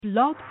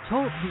Blog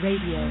Talk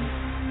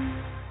Radio.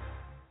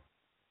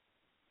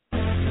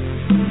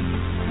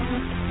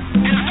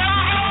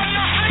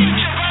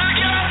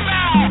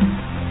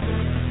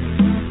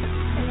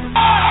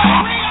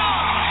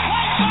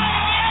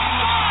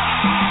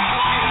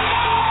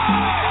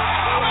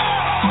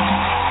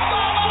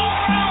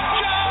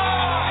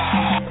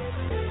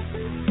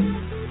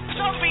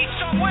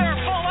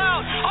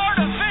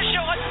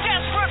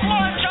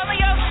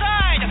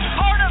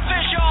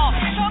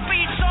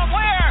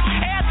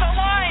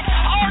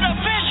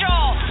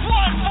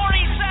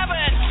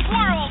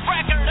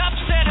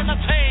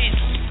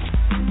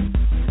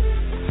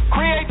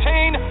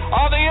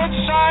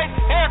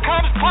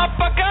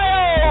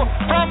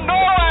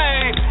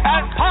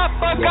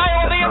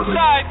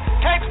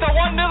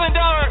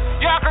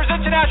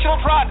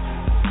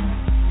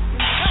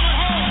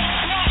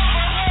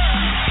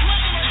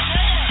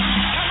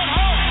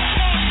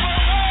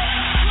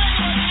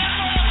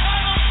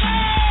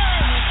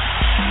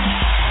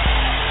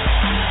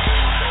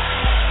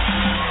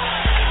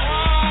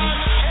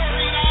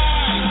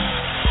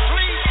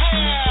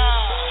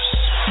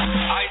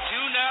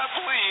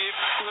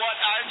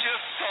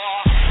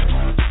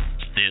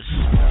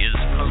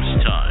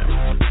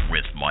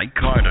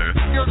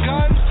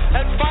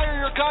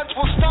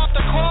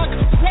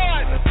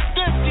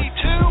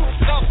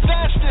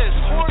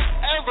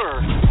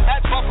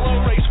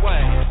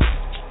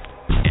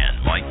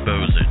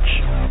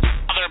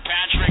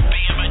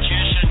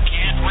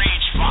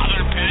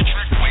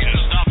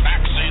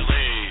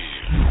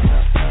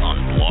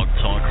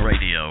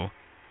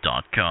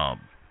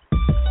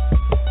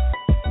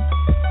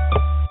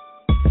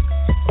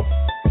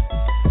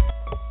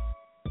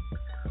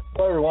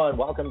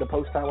 Welcome to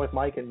Post Time with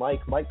Mike and Mike.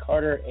 Mike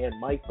Carter and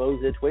Mike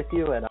Bozich with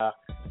you, and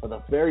for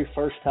the very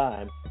first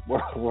time,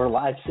 we're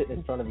live sitting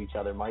in front of each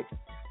other, Mike.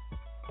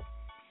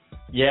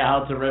 Yeah,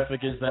 how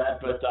terrific is that?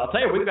 But I'll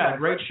tell you, we've got a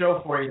great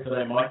show for you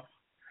today, Mike.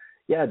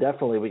 Yeah,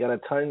 definitely. We got a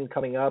ton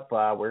coming up.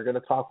 We're going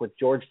to talk with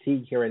George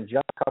Teague here in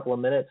just a couple of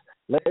minutes.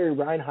 Larry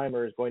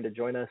Rheinheimer is going to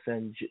join us,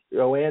 and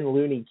Joann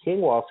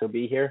Looney-King will also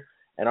be here.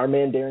 And our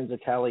man Darin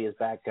Zoccali is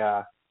back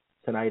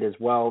tonight as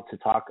well to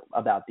talk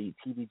about the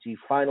TVG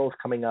Finals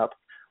coming up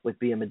with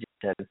Be a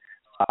Magician.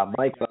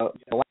 Mike,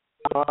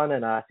 on,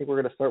 and I think we're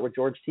going to start with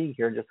George Teague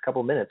here in just a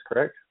couple of minutes,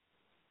 correct?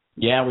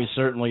 Yeah, we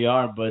certainly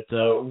are, but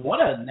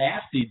what a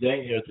nasty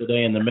day here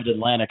today in the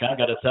Mid-Atlantic. I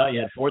got to tell you,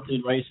 I had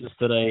 14 races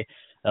today,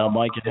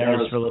 Mike, in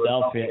Harris,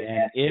 Philadelphia,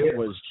 and it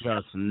was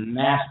just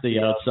nasty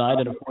outside.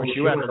 And, of course,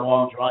 you had the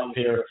long drive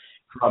here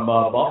from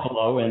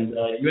Buffalo, and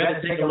you had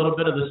to take a little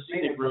bit of the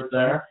scenic route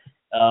there.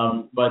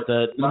 But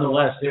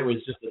nonetheless, it was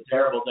just a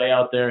terrible day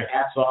out there.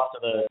 Hats off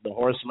to the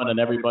horsemen and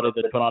everybody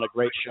that put on a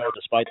great show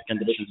despite the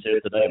conditions here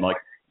today, Mike.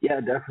 Yeah,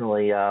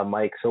 definitely,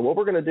 Mike. So what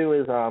we're going to do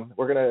is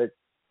we're going to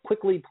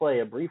quickly play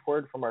a brief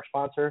word from our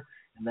sponsor,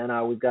 and then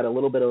we've got a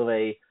little bit of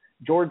a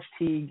George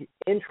Teague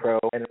intro,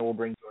 and then we'll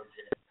bring George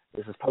in.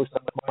 This is Post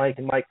Up with Mike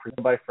and Mike,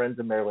 presented by Friends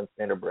of Maryland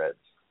Standardbreds.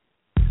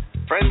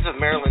 Friends of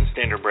Maryland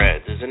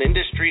Standardbreds is an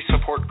industry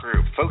support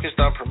group focused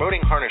on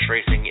promoting harness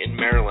racing in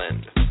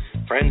Maryland.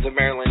 Friends of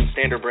Maryland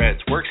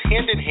Standardbreds works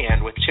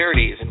hand-in-hand with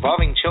charities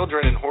involving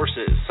children and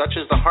horses, such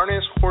as the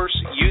Harness Horse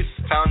Youth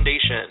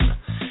Foundation.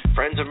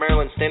 Friends of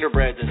Maryland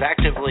Standardbreds is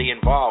actively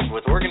involved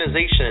with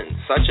organizations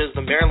such as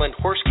the Maryland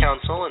Horse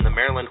Council and the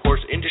Maryland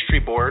Horse Industry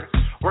Board,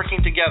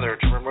 working together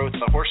to promote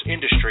the horse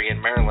industry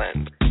in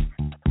Maryland.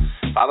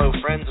 Follow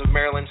Friends of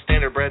Maryland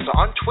Standardbreds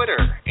on Twitter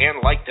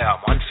and like them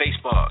on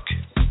Facebook.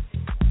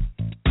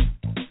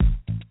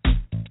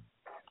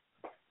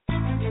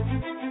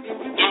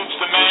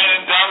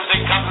 They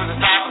come to the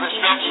top of the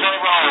stretch, they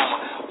roam.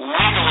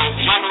 Wiggle It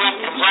Jiggleit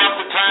comes off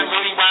the turn,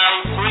 leading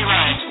by 3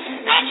 lengths.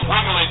 It's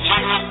Wiggle It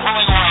Jiggleit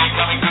pulling away,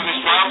 coming through the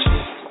stretch.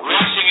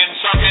 Racing in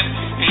second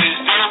is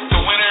Dirk,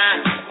 the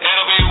winner.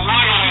 It'll be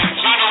Wiggle It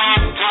Jiggleit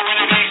to win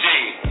it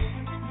easy.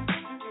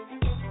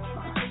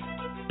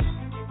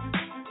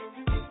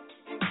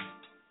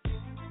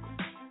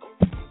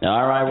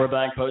 All right, we're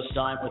back post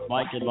time with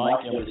Mike and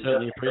Mike, and we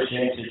certainly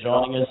appreciate you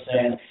joining us.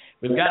 And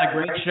we've got a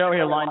great show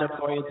here lined up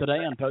for you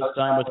today on Post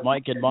Time with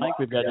Mike and Mike.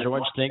 We've got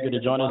George Teague to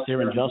join us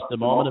here in just a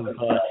moment of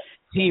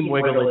Team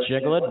Wiggle It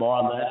Jiggleit. More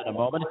on that in a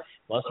moment.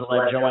 Plus, we'll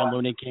have Joann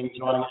Looney-King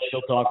joining us.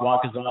 She'll talk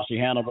Wakizashi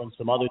Hanover and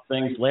some other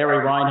things.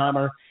 Larry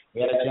Rheinheimer,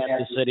 we had a chance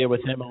to sit here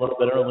with him a little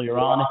bit earlier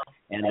on,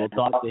 and we'll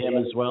talk to him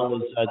as well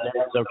as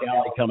Darin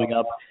Zoccali coming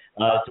up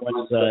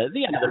towards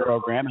the end of the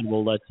program, and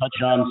we'll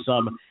touch on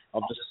some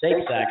of the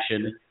stakes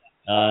action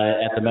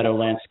at the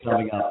Meadowlands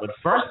coming up. But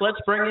first, let's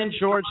bring in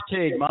George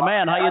Teague. My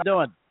man, how you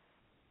doing?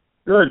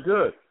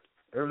 Good.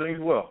 Everything's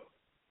well.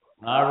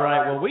 All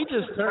right. Well, we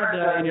just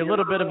heard in your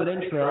little bit of an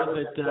intro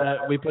that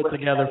we put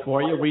together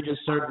for you. We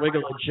just heard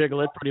Wiggle It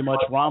Jiggleit pretty much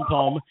romp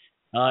home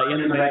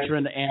in the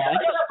Matron. And I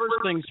guess first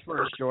things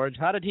first, George.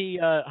 How did he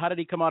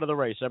come out of the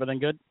race? Everything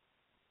good?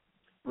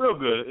 Real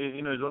good.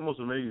 It's almost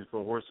amazing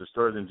for a horse that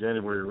started in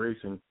January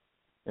racing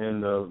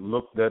and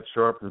looked that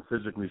sharp and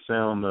physically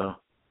sound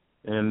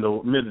in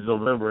the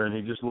mid-November, and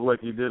he just looked like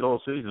he did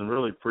all season,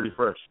 really pretty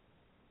fresh.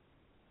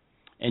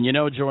 And you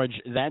know, George,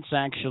 that's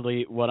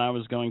actually what I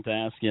was going to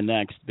ask you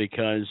next,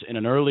 because in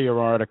an earlier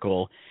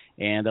article,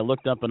 and I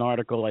looked up an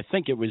article, I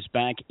think it was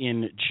back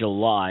in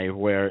July,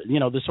 where, you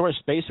know, this horse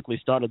basically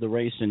started the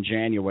race in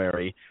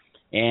January,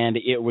 and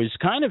it was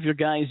kind of your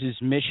guys'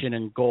 mission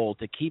and goal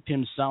to keep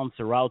him sound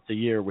throughout the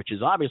year, which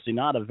is obviously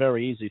not a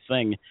very easy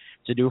thing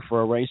to do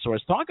for a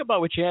racehorse. Talk about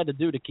what you had to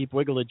do to keep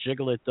Wiggle It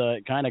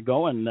Jiggleit kind of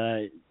going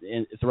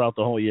throughout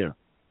the whole year.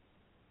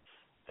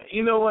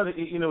 You know what?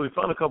 You know, we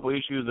found a couple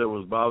issues that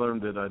was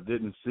bothering that I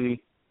didn't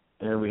see,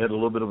 and we had a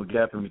little bit of a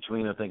gap in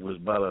between. I think it was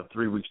about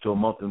 3 weeks to a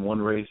month in one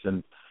race,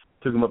 and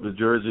took him up to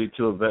Jersey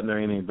to a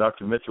veterinarian named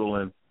Dr. Mitchell,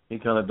 and he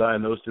kind of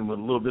diagnosed him with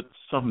a little bit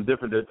something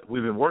different that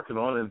we've been working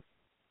on, and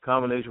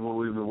combination of what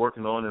we've been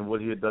working on and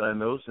what he had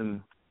diagnosed,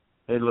 and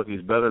hey, look,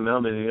 he's better now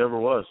than he ever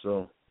was.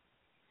 So.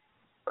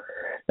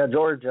 Now,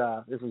 George,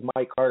 this is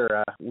Mike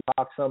Carter. We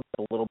talked some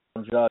about Little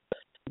Brown Jug.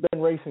 He's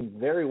been racing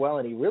very well,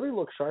 and he really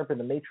looks sharp in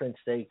the Matron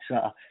Stakes.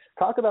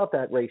 Talk about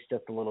that race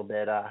just a little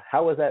bit.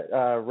 How was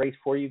that race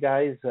for you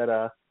guys?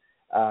 That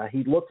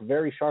he looked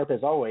very sharp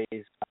as always.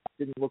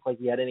 Didn't look like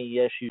he had any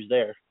issues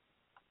there.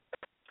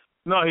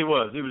 No, he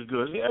was. He was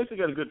good. He actually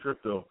got a good trip,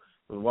 though.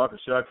 With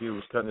Wakizashi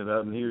was cutting it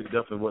out, and he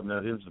definitely wasn't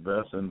at his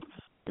best. And,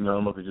 you know, I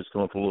don't know if he's just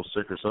coming up a little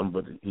sick or something,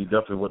 but he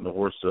definitely wasn't a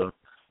horse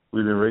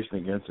we've been racing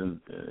against, and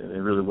it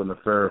really wasn't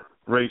a fair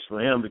race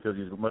for him because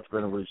he's much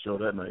better than what he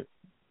showed that night.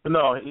 But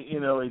no,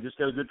 he just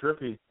got a good trip.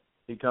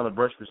 He kind of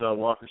brushed beside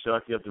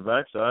Wakizashi up the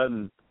backside,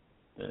 and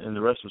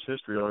the rest was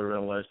history all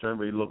around the last turn.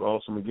 But he looked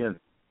awesome again.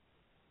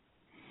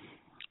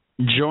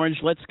 George,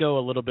 let's go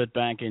a little bit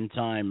back in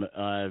time.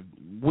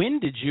 When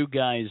did you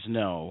guys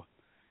know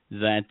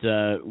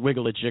that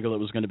Wiggle It Jiggleit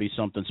was going to be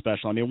something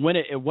special? I mean,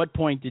 at what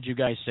point did you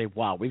guys say,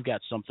 "Wow, we've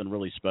got something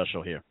really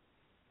special here"?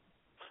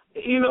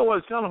 You know what?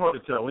 It's kind of hard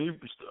to tell.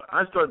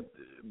 I started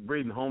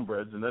breeding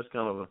homebreds, and that's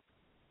kind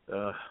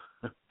of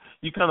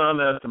you kind of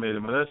underestimate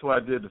them, and that's why I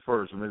did the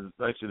first. I mean,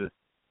 it's actually the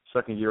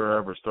second year I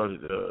ever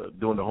started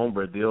doing the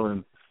homebred deal,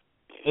 and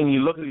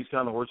you look at these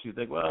kind of horses, you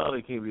think, well,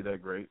 they can't be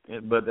that great.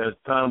 But as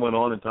time went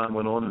on,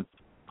 and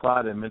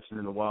Clyde had mentioned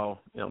in a while,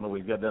 I don't know,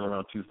 we got down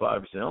around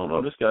 2.5. He said, I don't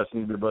know, this guy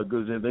seems to be about as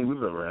good as anything we've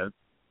ever had.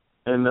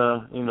 And,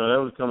 you know,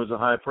 that would come as a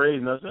high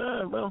praise, and I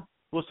said, well,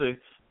 we'll see.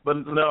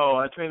 But, no,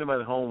 I trained him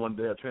at home one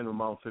day. I trained him at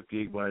Mile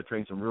 58, where I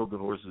trained some real good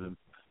horses. And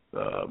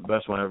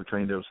best one I ever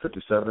trained there was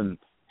 57,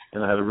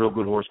 and I had a real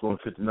good horse going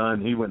 59,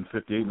 and he went in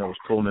 58, and I was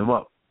pulling him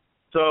up.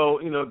 So,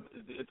 you know,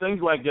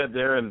 things like that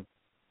there, and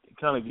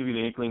kind of give you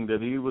the inkling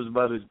that he was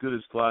about as good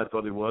as Clyde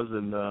thought he was.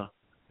 And,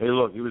 hey,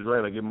 look, he was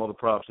right. I give him all the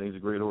props, and he's a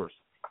great horse.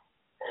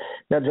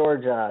 Now,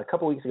 George, a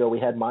couple weeks ago we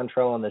had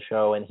Montrell on the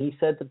show, and he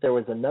said that there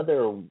was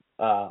another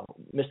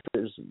Mr.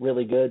 who's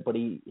really good, but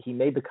he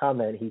made the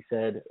comment, he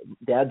said,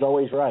 Dad's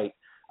always right.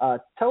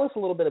 Tell us a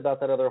little bit about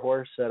that other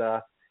horse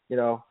that, you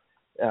know,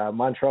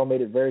 Montrell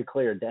made it very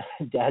clear,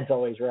 Dad's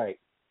always right.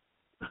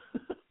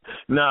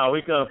 No,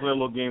 we kind of play a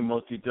little game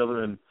amongst each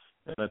other, and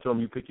I told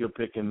him, you pick your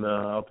pick, and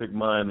I'll pick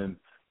mine. And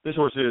this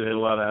horse here had a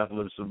lot of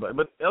athleticism.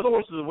 But other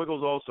horses are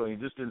Wiggles also, and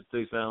he just didn't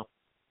stay sound.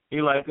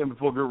 He liked him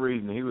for good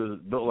reason. He was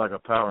built like a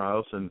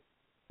powerhouse, and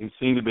he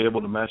seemed to be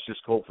able to match this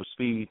colt for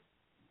speed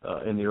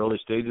in the early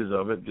stages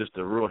of it. Just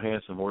a real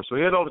handsome horse. So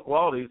he had all the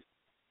qualities,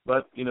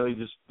 but you know he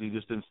just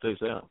didn't stay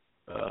sound.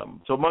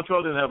 So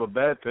Montrell didn't have a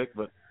bad pick,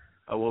 but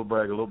I will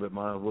brag a little bit.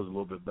 Mine was a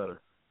little bit better.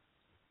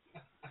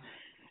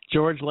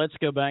 George, let's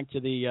go back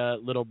to the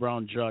Little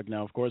Brown Jug.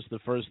 Now, of course, the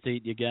first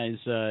heat, you guys,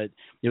 it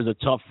was a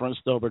tough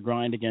first-over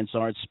grind against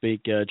Art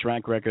Speak,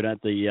 track record at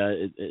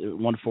the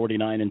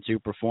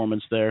 149-2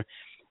 performance there.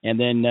 And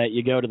then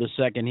you go to the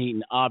second heat,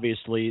 and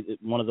obviously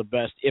one of the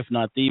best, if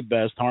not the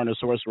best, harness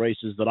horse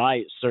races that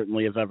I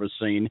certainly have ever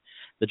seen.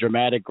 The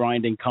dramatic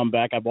grinding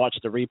comeback. I've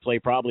watched the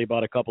replay probably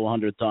about a couple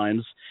hundred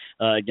times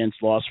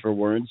against Lost for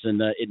Words, and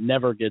it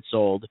never gets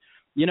old.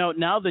 You know,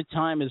 now that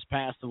time has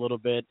passed a little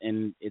bit,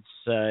 and it's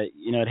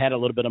you know, it had a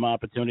little bit of an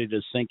opportunity to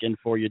sink in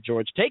for you,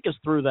 George. Take us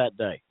through that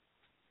day.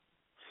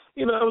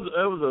 You know,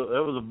 that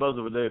was a buzz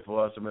of a day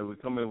for us. I mean, we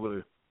come in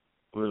with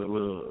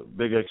a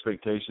big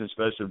expectation,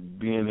 especially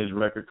being his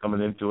record coming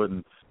into it,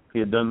 and he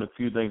had done a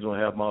few things on a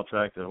half-mile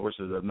track that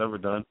horses have never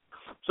done.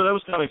 So that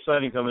was kind of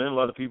exciting coming in. A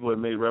lot of people had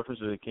made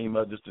references that came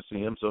out just to see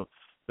him, so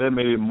that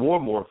made it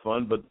more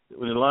fun. But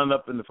when he lined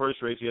up in the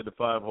first race, he had the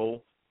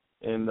 5-hole.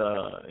 And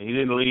he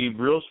didn't leave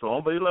real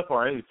strong, but he left all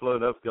right. He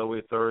floated up, got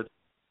away third,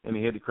 and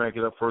he had to crank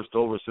it up first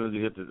over as soon as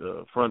he hit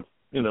the front,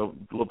 you know,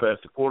 a little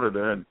past the quarter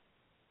there.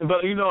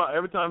 But, you know,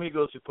 every time he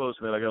goes to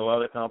post, man, I got a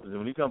lot of confidence.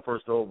 When he come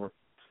first over,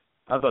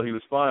 I thought he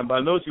was fine. But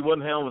I noticed he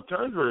wasn't handling the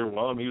turns very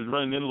well. I mean, he was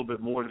running in a little bit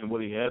more than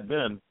what he had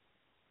been.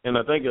 And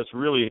I think that's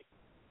really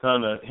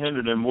kind of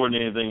hindered him more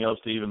than anything else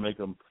to even make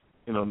him,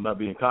 you know, not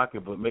being cocky,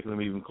 but making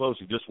him even close.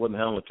 He just wasn't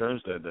handling the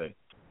turns that day.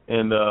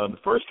 And the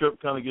first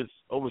trip kind of gets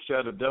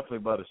overshadowed definitely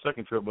by the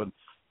second trip. But,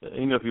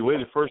 you know, if you weigh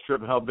the first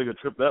trip and how big a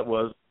trip that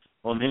was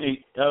on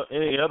any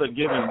other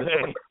given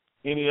day,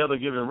 any other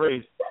given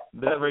race,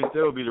 that race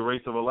there would be the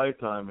race of a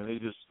lifetime. And he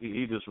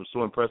just was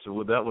so impressive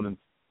with that one.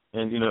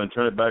 And you know, and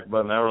turn it back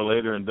about an hour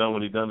later and done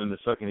what he done in the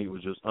second heat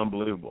was just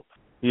unbelievable.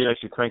 he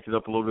actually cranked it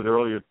up a little bit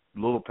earlier, a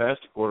little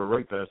past the quarter,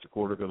 right past the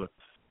quarter, because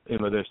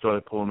they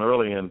started pulling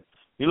early, and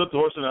he looked the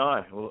horse in the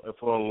eye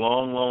for a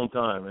long, long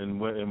time and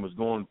was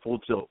going full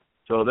tilt.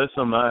 So that's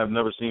something I have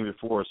never seen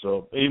before.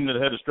 So even at the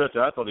head of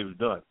stretcher, I thought he was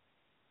done.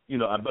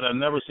 But I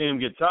never seen him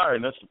get tired,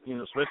 and that's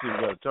especially if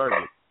he got a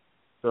target.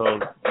 So,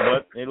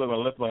 but hey, look, when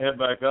I lift my head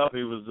back up,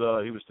 he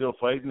was still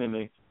fighting,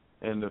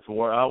 and from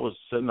where I was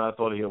sitting, I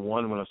thought he had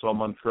won. When I saw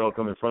Montreal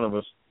come in front of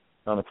us,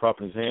 kind of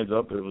propping his hands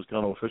up, it was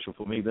kind of official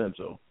for me then.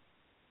 So.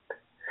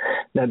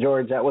 Now,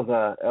 George, that was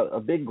a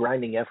big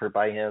grinding effort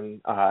by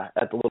him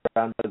at the Little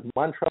Brown Jug.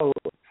 Montreal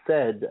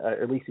said,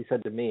 or at least he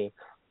said to me,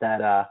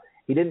 that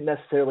he didn't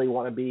necessarily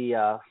want to be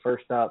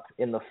first up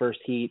in the first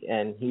heat,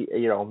 and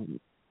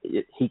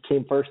he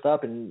came first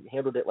up and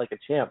handled it like a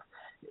champ.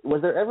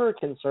 Was there ever a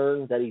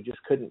concern that he just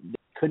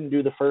couldn't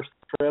do the first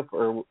trip,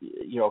 or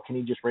can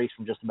he just race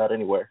from just about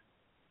anywhere?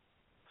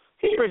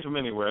 He can race from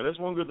anywhere. That's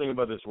one good thing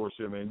about this horse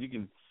here, man. You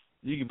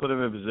can put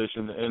him in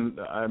position, and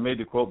I made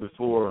the quote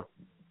before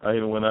I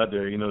even went out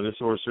there. This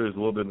horse here is a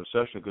little bit of an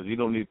exception because he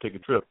don't need to take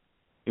a trip.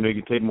 He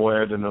can take more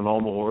air than a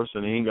normal horse,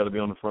 and he ain't got to be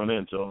on the front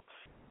end. So,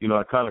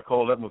 I kind of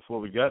called that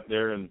before we got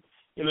there, and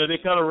they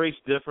kind of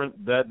raced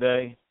different that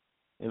day.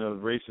 The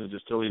racing is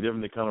just totally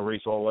different. They kind of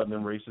race all that in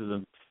them races,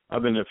 and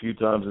I've been there a few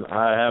times, and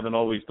I haven't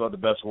always thought the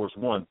best horse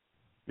won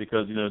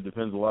because, it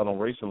depends a lot on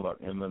racing luck.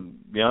 And then,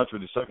 to be honest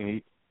with you, the second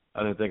heat,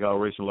 I didn't think our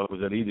racing luck was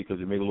that easy because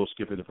he made a little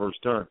skip in the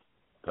first turn.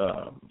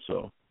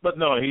 But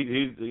no,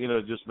 he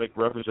just make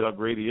reference to how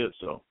great he is.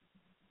 So.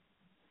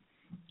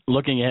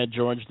 Looking ahead,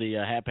 George, the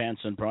Hap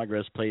Hansen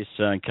Progress Place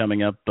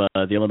coming up,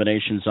 the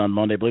eliminations on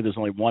Monday. I believe there's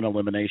only one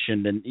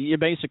elimination, and you're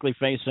basically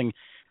facing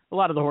a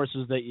lot of the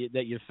horses that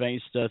you've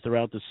faced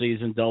throughout the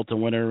season, Delta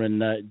Winner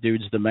and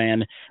Dude's the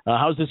Man.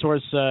 How's this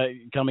horse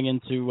coming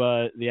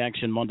into the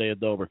action Monday at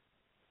Dover?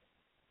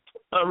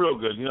 Real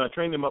good. I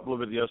trained him up a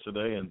little bit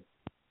yesterday, and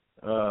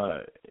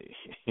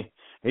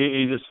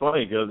he's just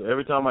funny because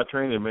every time I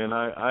train him, man,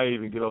 I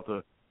even get off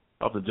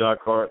the jog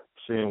cart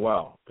saying,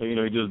 wow. He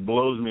just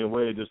blows me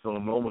away just on a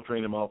normal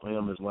training off of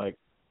him. It's like,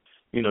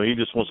 he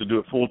just wants to do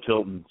it full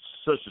tilt and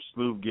such a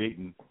smooth gait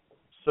and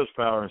such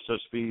power and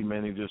such speed,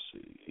 man.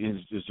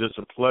 It's just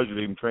a pleasure to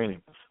even train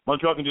him.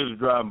 Montreal can do the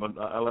driving,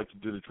 but I like to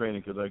do the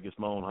training because I get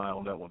my own high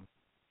on that one.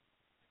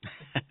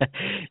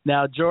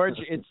 Now, George,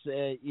 it's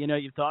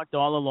you've talked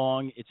all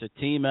along. It's a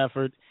team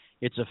effort.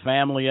 It's a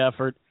family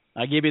effort.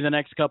 I give you the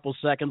next couple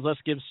seconds.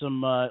 Let's give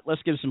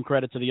some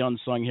credit to the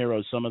unsung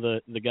heroes, some of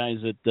the guys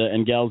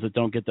and gals that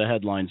don't get the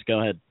headlines.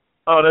 Go ahead.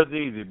 Oh, that's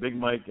easy. Big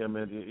Mike. I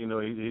mean,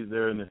 he's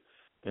there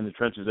in the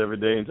trenches every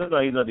day, and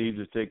sometimes he's not easy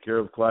to take care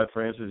of. Clyde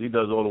Francis, he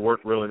does all the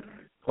work really.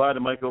 Clyde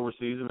and Mike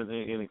oversees him,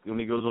 and when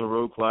he goes on the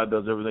road, Clyde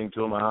does everything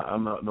to him.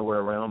 I'm not nowhere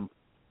around,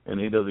 and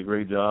he does a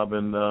great job.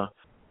 And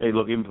hey,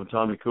 look, even from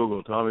Tommy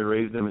Kugel, Tommy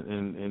raised him,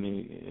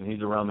 and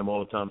he's around them all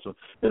the time. So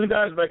there's the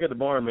guys back at the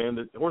barn, man.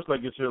 The horse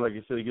like gets here, like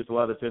you said, he gets a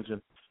lot of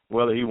attention,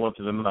 whether he wants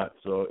it or not.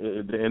 So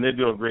and they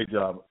do a great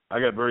job. I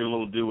got very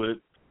little to do with it.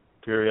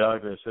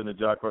 Periodically, I sit in the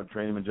jog cart,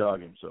 train him, and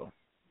jog him. So.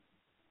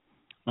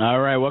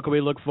 All right, what can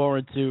we look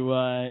forward to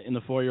in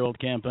the 4-year-old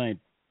campaign?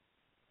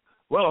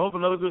 Well, I hope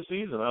another good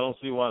season. I don't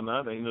see why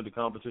not. The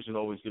competition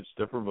always gets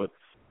stiffer, but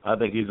I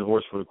think he's a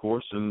horse for the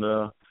course, and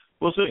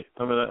we'll see.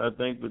 I mean, I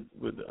think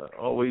would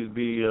always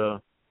be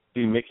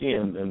Mickey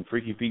and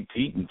Freaky Pete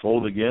Pete and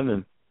Fold again,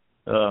 and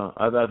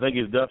I think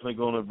he's definitely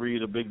going to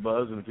breed a big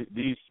buzz. And if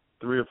these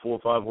 3 or 4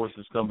 or 5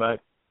 horses come back,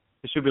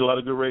 it should be a lot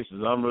of good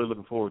races. I'm really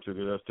looking forward to it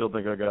because I still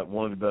think I got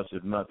one of the best,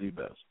 if not the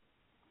best.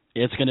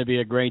 It's going to be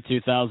a great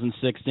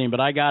 2016, but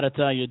I got to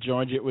tell you,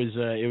 George, it was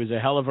a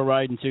hell of a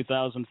ride in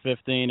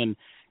 2015,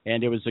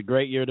 and it was a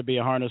great year to be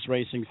a harness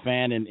racing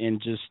fan,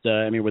 and just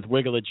with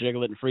Wiggle It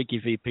Jiggleit and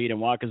Freaky Feet Pete and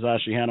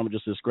Wakizashi Hanover,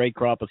 just this great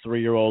crop of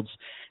 3-year-olds.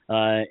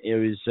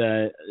 It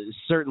was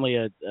certainly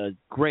a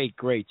great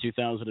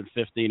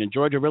 2015, and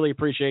George, I really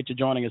appreciate you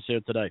joining us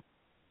here today.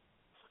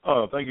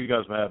 Oh, thank you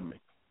guys for having me.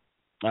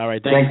 All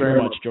right, thank you very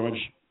much, George.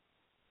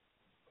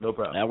 No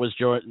problem. That was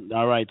George.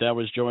 All right, that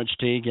was George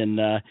Teague,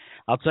 and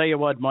I'll tell you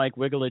what, Mike,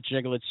 Wiggle It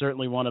Jiggleit,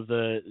 certainly one of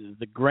the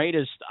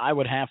greatest. I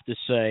would have to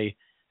say,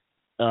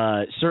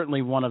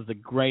 certainly one of the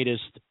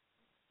greatest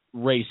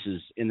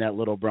races in that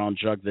Little Brown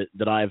Jug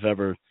that I've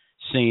ever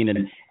seen,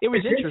 and it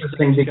was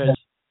interesting because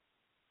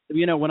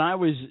when I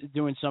was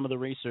doing some of the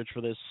research for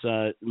this,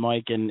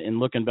 Mike, and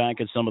looking back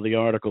at some of the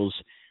articles,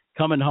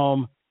 coming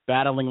home,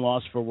 battling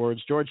loss for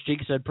words. George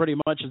Teague said pretty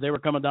much as they were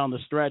coming down the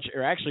stretch,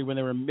 or actually when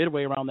they were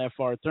midway around that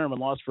far turn, when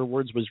loss for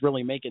words was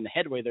really making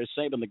headway, they're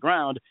saving the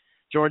ground.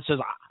 George says,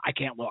 I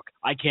can't look.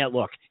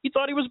 He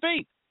thought he was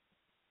beat.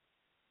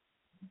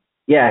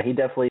 Yeah, he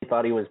definitely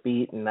thought he was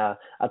beat. And I'll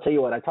tell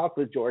you what, I talked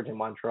with George and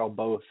Montreal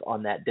both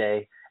on that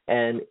day,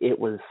 and it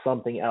was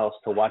something else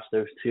to watch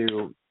those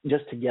two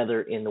just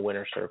together in the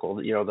winner's circle.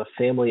 The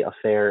family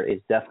affair is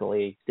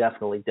definitely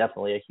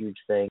a huge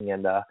thing.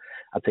 And I'll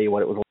tell you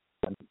what, it was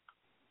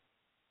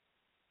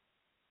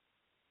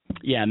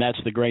Yeah, and that's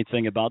the great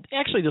thing about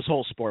actually this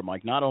whole sport,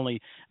 Mike. Not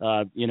only,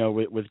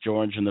 with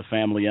George and the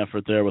family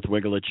effort there with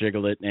Wiggle It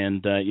Jiggleit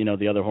and,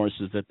 the other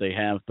horses that they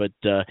have, but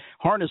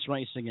harness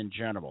racing in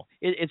general.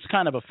 It's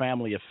kind of a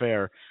family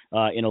affair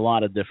in a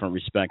lot of different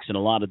respects, in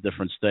a lot of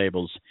different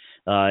stables,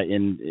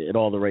 at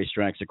all the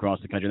racetracks across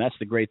the country. And that's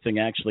the great thing,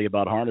 actually,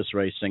 about harness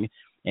racing.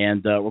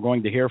 And we're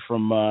going to hear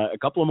from a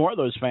couple of more of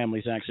those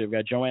families, actually. We've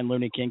got Joann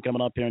Looney-King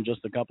coming up here in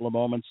just a couple of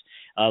moments.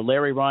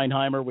 Larry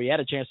Rheinheimer, we had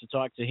a chance to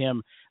talk to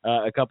him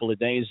a couple of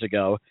days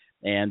ago,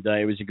 and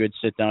it was a good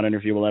sit-down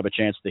interview. We'll have a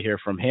chance to hear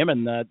from him,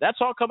 and that's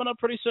all coming up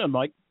pretty soon,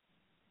 Mike.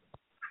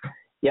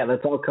 Yeah,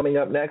 that's all coming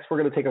up next. We're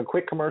going to take a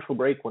quick commercial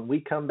break. When we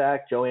come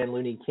back, Joann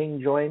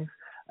Looney-King joins,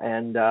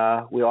 and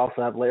we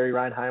also have Larry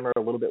Rheinheimer a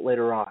little bit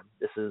later on.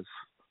 This is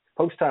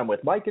Post Time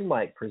with Mike and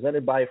Mike,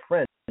 presented by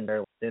Friends of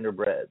Maryland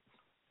Standardbreds.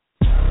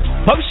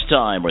 Post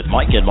Time with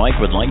Mike and Mike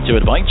would like to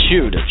invite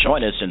you to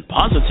join us in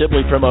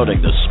positively promoting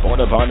the sport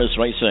of harness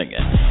racing.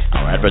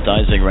 Our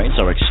advertising rates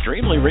are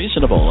extremely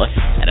reasonable,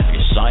 and if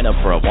you sign up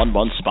for a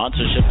 1-month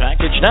sponsorship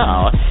package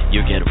now, you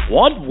get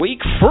 1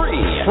 week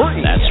free.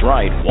 That's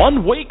right,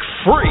 1 week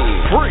free.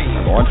 For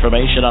more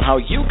information on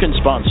how you can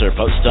sponsor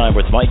Post Time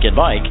with Mike and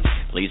Mike,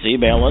 please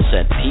email us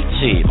at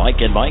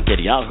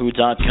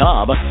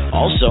ptmikeandmike@yahoo.com.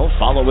 Also,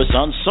 follow us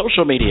on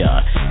social media.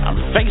 On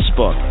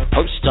Facebook,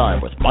 Post Time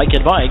with Mike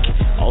and Mike.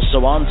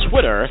 Also on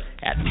Twitter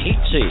at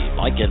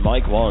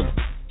ptmikeandmike1.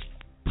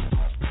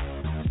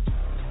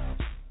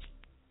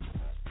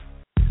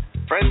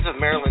 Friends of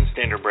Maryland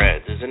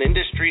Standardbreds is an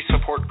industry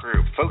support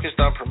group focused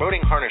on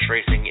promoting harness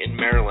racing in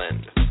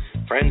Maryland.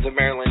 Friends of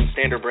Maryland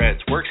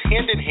Standardbreds works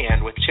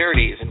hand-in-hand with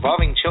charities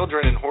involving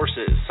children and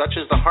horses, such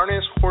as the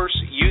Harness Horse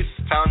Youth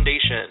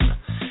Foundation.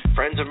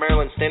 Friends of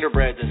Maryland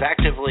Standardbreds is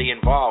actively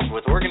involved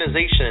with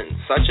organizations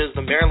such as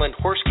the Maryland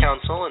Horse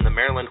Council and the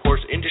Maryland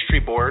Horse Industry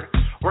Board,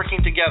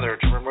 working together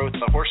to promote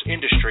the horse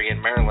industry in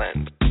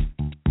Maryland.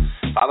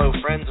 Follow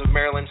Friends of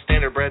Maryland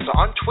Standardbreds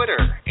on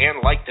Twitter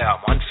and like them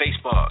on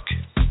Facebook.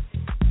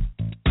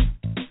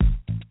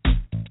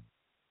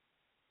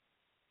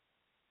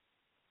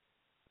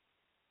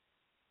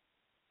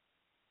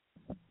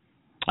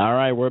 All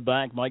right, we're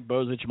back. Mike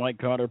Bozich, Mike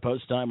Carter,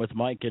 Post Time with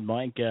Mike and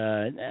Mike,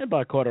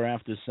 about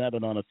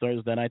 7:15 on a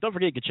Thursday night. Don't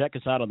forget you can check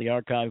us out on the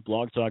archive,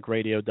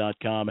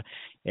 blogtalkradio.com.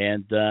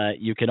 And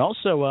you can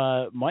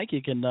also, Mike,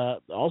 you can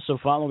also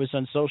follow us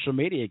on social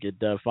media. You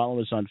could follow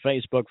us on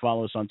Facebook,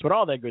 follow us on Twitter,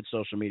 all that good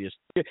social media.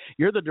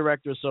 You're the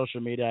director of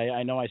social media.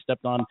 I know I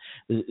stepped on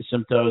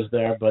some toes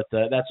there, but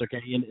that's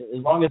okay.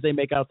 As long as they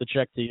make out the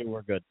check to you,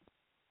 we're good.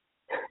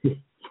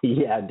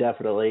 Yeah,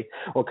 definitely.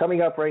 Well, coming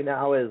up right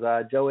now is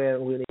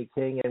Joann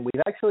Looney-King, and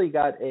we've actually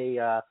got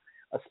a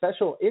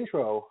special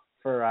intro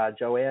for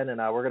Joann, and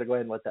we're going to go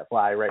ahead and let that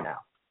fly right now.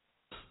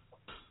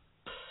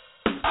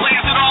 Lays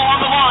it all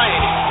on the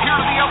line. Here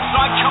to the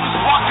outside comes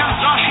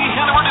Wakizashi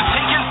Hanover to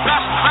take his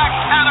best crack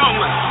at him.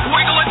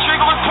 Wiggle It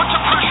Jiggleit puts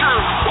a pressure.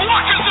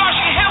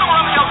 Wakizashi Hanover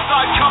on the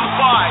outside comes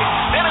by.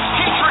 Then it's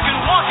Teague and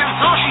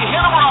Wakizashi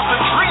Hanover off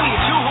a dreamy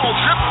 2-hole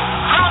trip.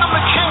 Crown him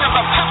the king of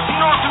the Pepsi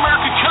North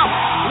America Cup.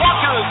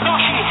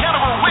 Wakizashi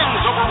Hanover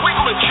wins over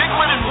Wiggle It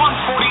Jiggleit in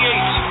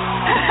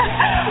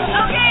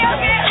 148. Okay,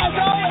 as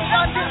always,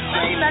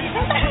 understatement.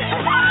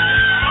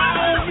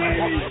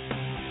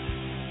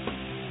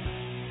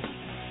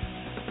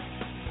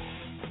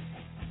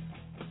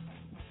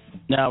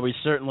 Now, we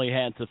certainly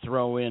had to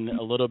throw in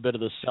a little bit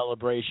of the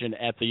celebration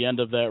at the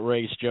end of that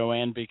race,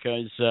 Joann,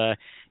 because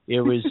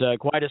it was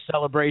quite a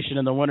celebration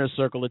in the winner's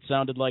circle, it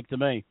sounded like to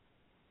me.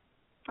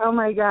 Oh,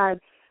 my God.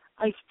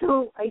 I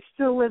still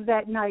live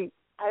that night.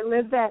 I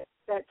lived that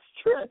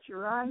stretch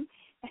run,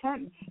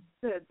 and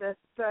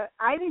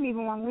I didn't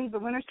even want to leave the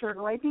winner's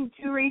circle. I think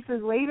 2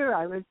 races later,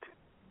 I was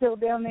still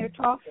down there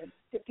talking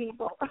to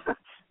people.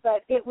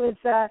 But it was,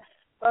 that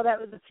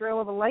was a thrill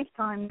of a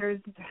lifetime.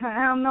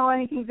 I don't know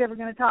anything's ever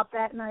going to top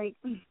that night.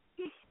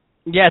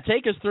 Yeah,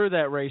 take us through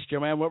that race,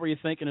 Joann. What were you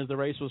thinking as the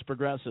race was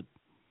progressing?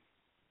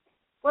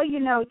 Well,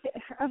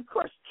 of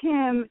course,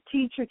 Tim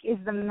Teague is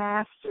the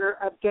master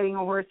of getting a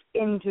horse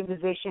into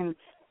position,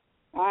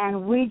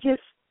 and we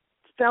just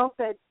felt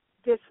that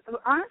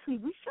honestly,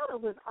 we felt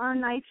it was our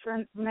night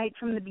from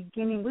the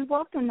beginning. We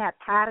walked in that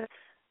paddock.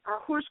 Our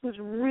horse was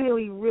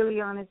really, really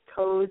on his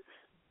toes.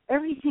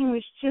 Everything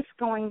was just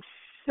going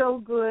so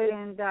good,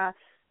 and,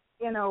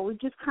 we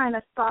just kind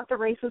of thought the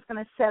race was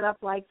going to set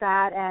up like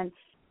that, and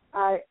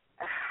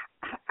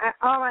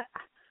all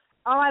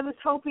I was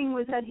hoping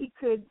was that he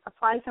could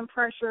apply some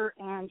pressure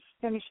and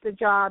finish the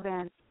job,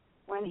 and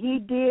when he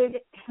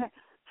did,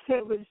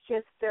 it was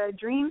just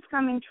dreams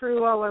coming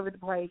true all over the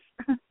place.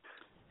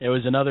 It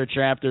was another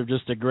chapter of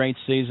just a great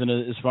season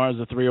as far as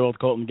the 3-year-old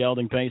Colton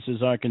Gelding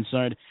paces are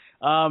concerned.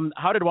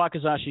 How did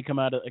Wakizashi come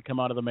out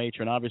of the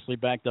Matron? Obviously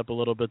backed up a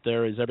little bit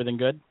there. Is everything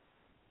good?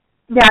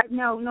 Yeah,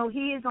 no,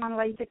 he is on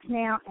Lasix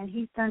now, and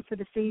he's done for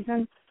the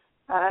season.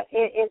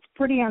 It's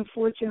pretty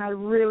unfortunate. I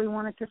really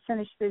wanted to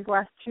finish these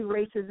last 2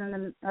 races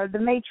in the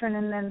Matron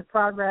and then the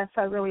Progress.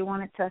 I really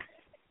wanted to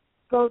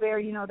go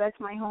there. That's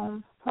my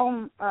home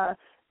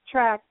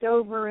tracked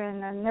over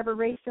and never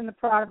raced in the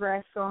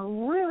Progress. So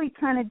I'm really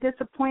kind of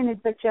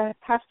disappointed, but you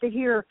have to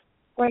hear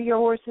what your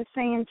horse is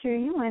saying to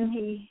you. And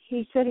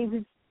he said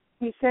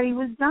he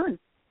was done.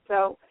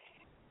 So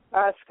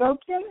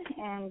scoped him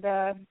and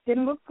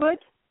didn't look good.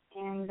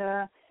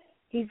 And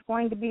he's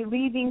going to be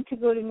leaving to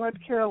go to North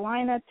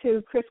Carolina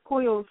to Chris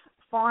Coyle's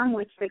farm,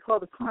 which they call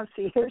the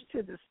Concierge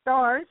to the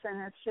Stars, and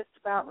that's just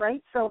about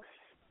right. So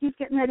he's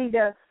getting ready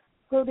to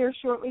go there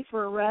shortly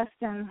for a rest,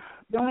 and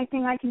the only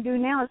thing I can do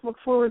now is look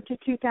forward to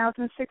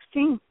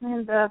 2016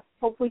 and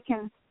hope we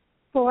can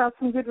pull out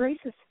some good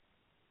races.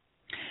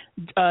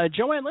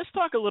 Joann, let's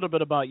talk a little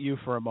bit about you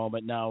for a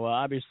moment now.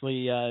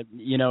 Obviously,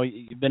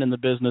 you've been in the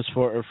business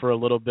for a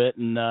little bit,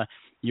 and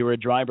you were a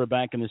driver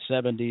back in the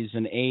 70s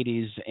and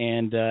 80s.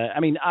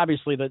 And,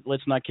 obviously,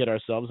 let's not kid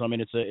ourselves. I mean,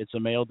 it's a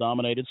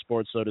male-dominated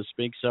sport, so to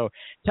speak. So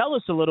tell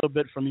us a little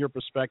bit from your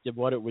perspective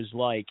what it was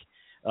like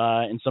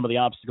and some of the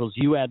obstacles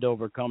you had to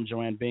overcome,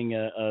 Joann, being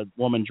a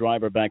woman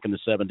driver back in the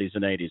 70s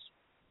and 80s.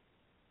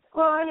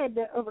 Well, I had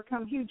to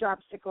overcome huge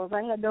obstacles.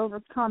 I had to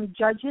overcome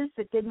judges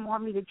that didn't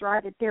want me to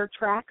drive at their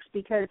tracks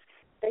because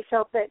they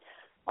felt that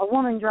a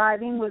woman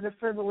driving was a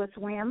frivolous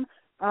whim.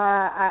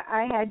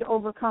 I had to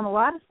overcome a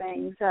lot of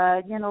things.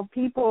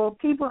 People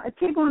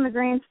in the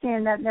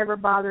grandstand, that never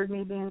bothered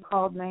me, being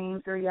called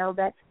names or yelled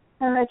at,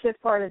 and that's just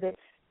part of it.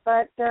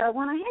 But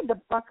when I had to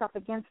buck up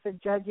against the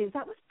judges,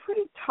 that was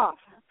pretty tough.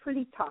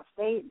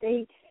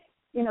 They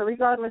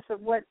regardless of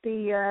what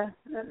the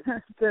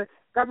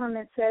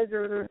government says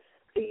or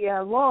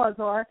the laws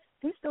are,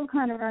 they still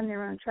kind of run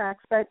their own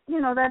tracks. But,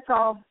 that's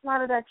all. A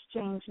lot of that's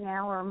changed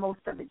now, or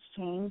most of it's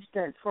changed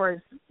as far as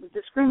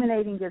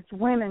discriminating against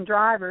women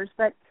drivers.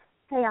 But,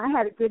 hey, I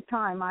had a good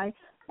time. I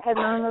had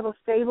my own little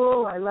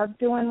stable. I loved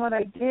doing what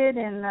I did,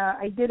 and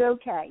I did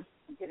okay.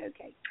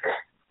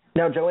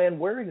 Now, Joann,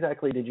 where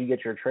exactly did you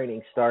get your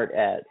training start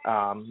at?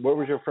 Where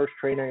was your first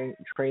training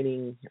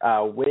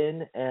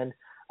win? And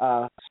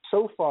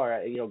so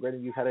far,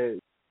 granted you've had a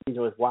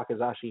season with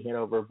Wakizashi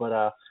Hanover,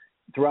 but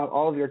throughout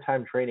all of your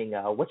time training,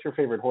 what's your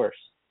favorite horse?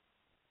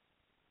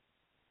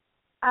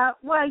 I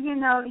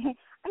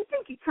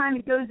think it kind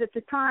of goes at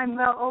the time.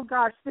 Well, oh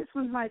gosh, this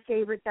was my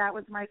favorite. That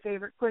was my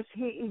favorite. Of course,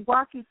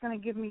 Waki's going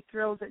to give me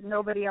thrills that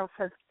nobody else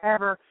has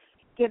ever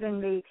given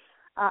me.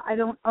 I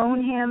don't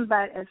own him,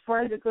 but as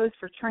far as it goes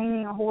for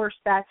training a horse,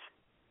 that's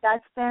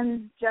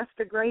been just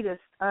the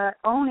greatest.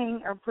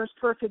 Owning of course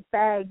Perfect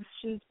Bags,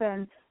 she's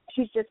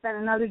just been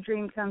another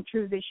dream come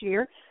true this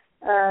year.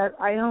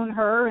 I own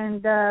her,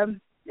 and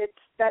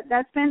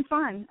that's been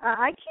fun.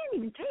 I can't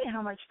even tell you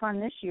how much fun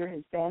this year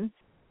has been.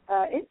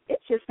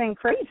 It's just been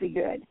crazy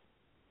good.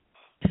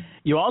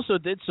 You also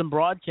did some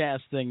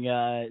broadcasting.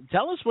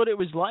 Tell us what it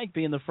was like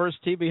being the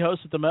first TV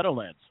host at the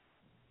Meadowlands.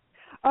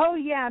 Oh,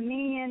 yeah,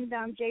 me and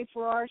Jay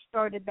Farrar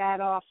started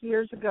that off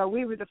years ago.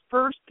 We were the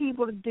first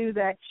people to do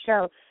that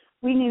show.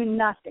 We knew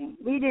nothing.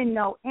 We didn't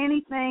know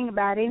anything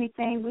about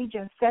anything. We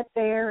just sat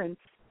there and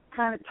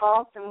kind of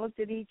talked and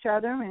looked at each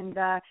other and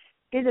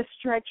did a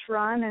stretch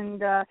run,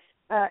 and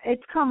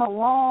it's come a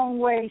long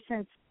way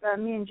since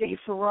me and Jay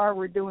Farrar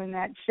were doing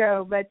that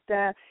show. But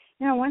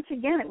once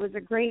again, it was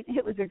a great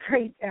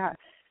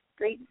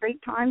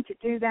time to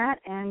do that,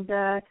 and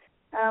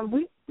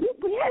we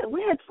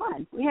had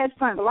fun. We had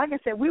fun, but like I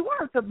said, we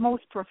weren't the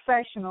most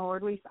professional, or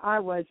at least I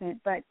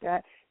wasn't. But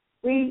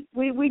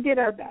we did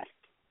our best.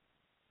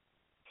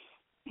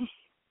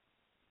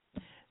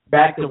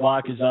 Back to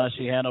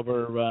Wakizashi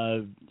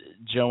Hanover,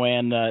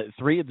 Joann,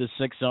 3 of the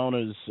 6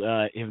 owners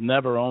have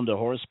never owned a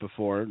horse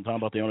before. I'm talking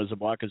about the owners of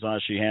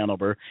Wakizashi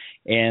Hanover.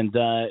 And,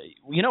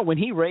 when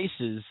he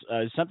races,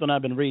 something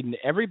I've been reading,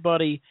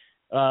 everybody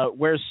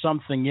wears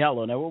something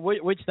yellow. Now,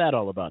 what's that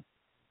all about?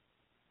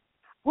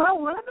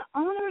 Well, one of the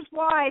owner's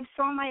wives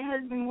saw my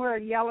husband wear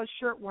a yellow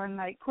shirt one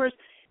night. Of course,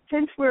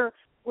 since we're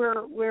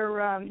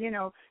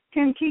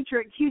Tim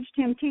Teatrick, huge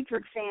Tim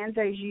Teatrick fans,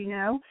 as you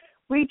know,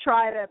 we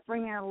try to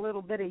bring out a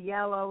little bit of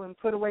yellow and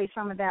put away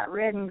some of that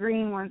red and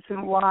green once in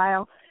a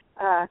while.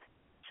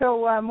 So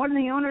one of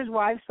the owner's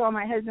wives saw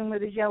my husband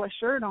with his yellow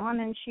shirt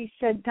on, and she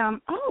said,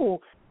 oh,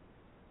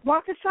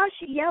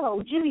 Wakizashi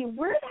yellow. Jimmy,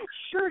 wear that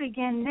shirt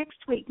again next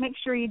week. Make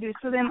sure you do.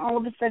 So then all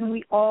of a sudden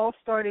we all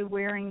started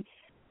wearing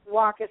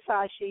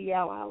Wakizashi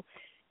yellow.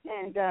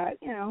 And,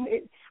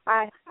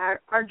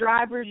 our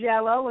driver's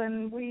yellow,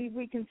 and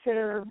we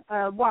consider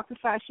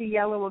Wakizashi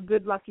yellow a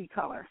good lucky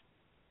color.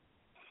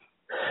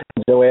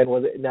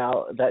 Joann,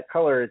 now that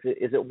color, is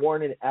it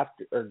worn in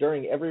after or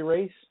during every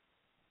race?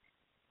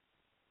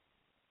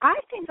 I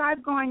think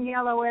I've gone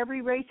yellow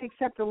every race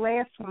except the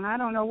last one. I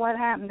don't know what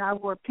happened. I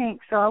wore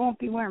pink, so I won't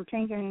be wearing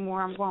pink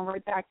anymore. I'm going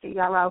right back to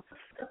yellow.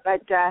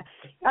 But,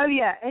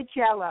 it's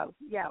yellow,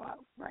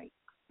 right.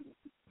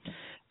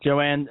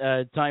 Joann,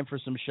 time for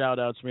some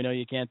shout-outs. We know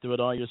you can't do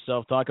it all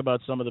yourself. Talk about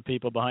some of the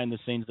people behind the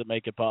scenes that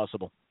make it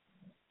possible.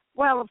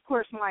 Well, of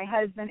course, my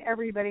husband.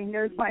 Everybody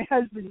knows my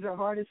husband's the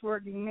hardest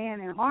working man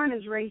in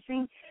harness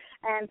racing,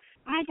 and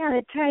I got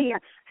to tell you,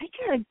 I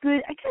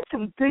got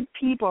some good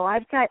people.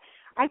 I've got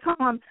I call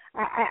them.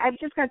 I've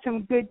just got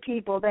some good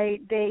people. They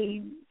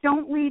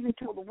don't leave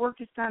until the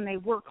work is done. They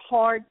work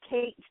hard.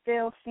 Kate,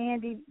 Phil,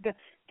 Sandy,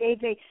 Dave.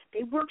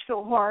 They work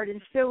so hard,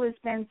 and Phil has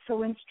been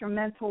so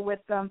instrumental with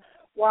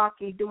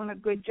Waki, doing a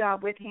good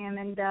job with him.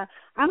 And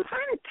I'm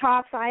kind of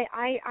tough.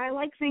 I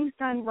like things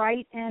done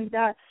right, and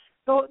the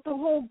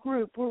whole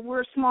group.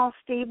 We're a small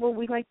stable.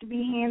 We like to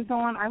be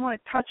hands-on. I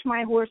want to touch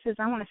my horses.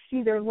 I want to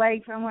see their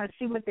legs. I want to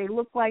see what they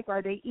look like.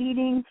 Are they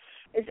eating?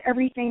 Is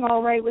everything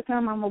all right with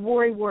them? I'm a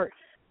worry wart.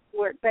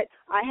 But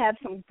I have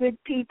some good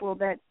people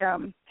that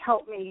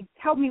help me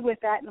with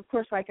that. And, of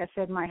course, like I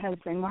said, my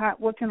husband.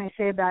 What can I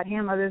say about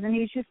him other than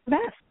he's just the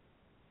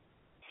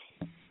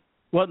best?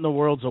 What in the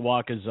world's a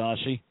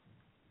Wakizashi?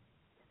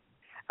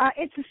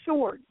 It's a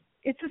sword.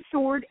 It's a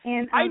sword,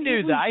 and I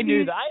knew that. I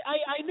knew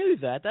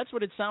that. That's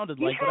what it sounded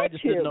like, but I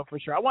just didn't know for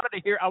sure. I wanted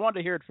to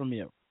hear it from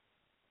you.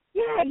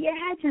 Yeah, you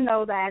had to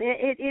know that.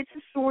 It's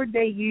a sword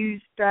they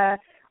used. I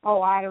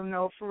don't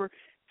know, for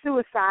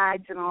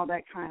suicides and all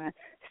that kind of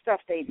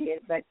stuff they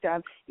did. But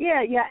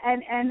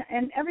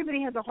and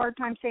everybody has a hard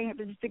time saying it,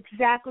 but it's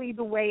exactly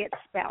the way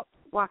it's spelled,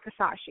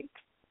 Wakizashi.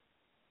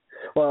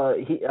 Well,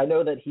 I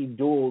know that he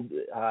dueled,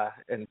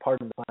 and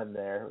part of the time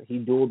there, he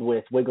dueled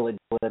with Wiggle It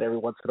Jiggleit every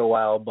once in a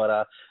while.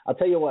 But I'll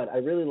tell you what, I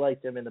really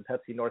liked him in the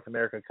Pepsi North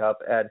America Cup,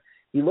 and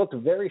he looked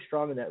very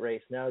strong in that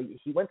race. Now,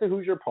 he went to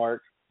Hoosier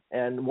Park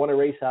and won a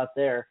race out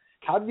there.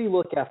 How did he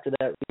look after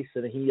that race?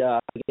 And he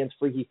against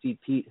Freaky Feet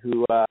Pete,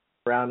 who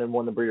around and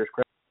won the Breeders'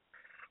 Crown.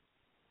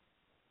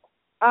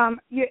 Now,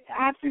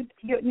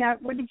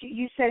 what did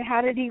you said?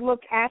 How did he look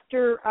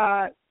after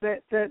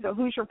the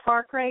Hoosier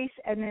Park race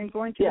and then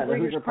going to the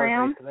Breeders'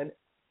 Crown? I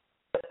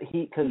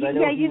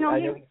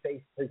know he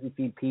faced Freaky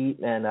Feet Pete,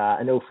 and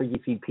I know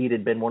Freaky Feet Pete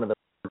had been one of the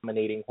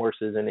dominating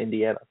horses in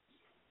Indiana.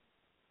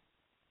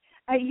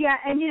 And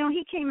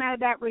he came out of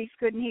that race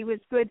good, and he was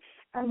good.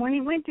 When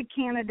he went to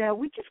Canada,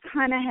 we just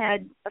kind of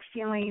had a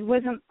feeling he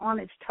wasn't on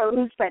his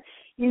toes, but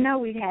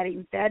we'd had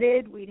him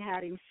vetted, we'd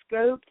had him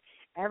scoped.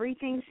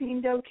 Everything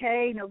seemed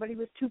okay. Nobody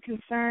was too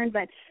concerned.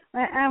 But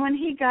when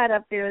he got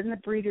up there in the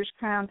Breeders'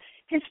 Crown,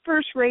 his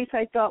first race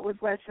I thought was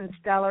less than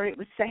stellar. He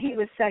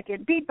was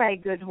second, beat by a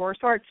good horse.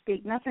 Art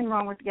Speak, nothing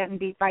wrong with getting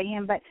beat by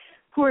him. But,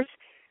 of course,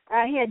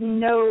 he had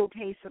no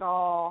pace at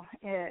all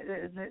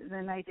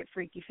the night that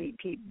Freaky Feet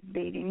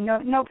beat him.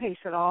 No pace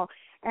at all.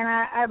 And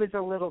I was a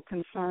little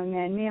concerned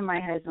then. Me and my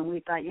husband, we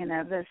thought,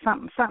 there's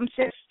something's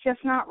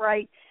just not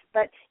right.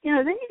 But,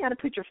 then you got to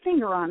put your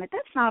finger on it.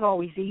 That's not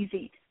always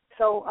easy.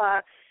 So,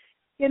 as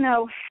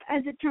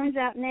it turns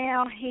out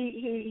now,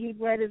 he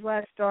bled his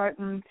last start,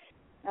 and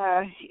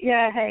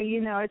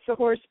it's a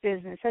horse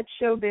business. That's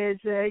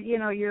showbiz.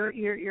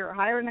 You're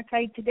higher than a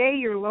kite today.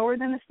 You're lower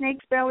than a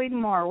snake's belly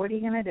tomorrow. What are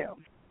you going to do?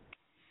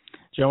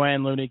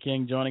 Joann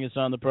Looney-King joining us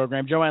on the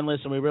program. Joann,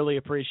 listen, we really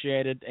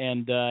appreciate it,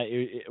 and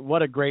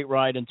what a great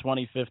ride in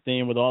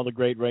 2015 with all the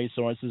great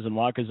racehorses, and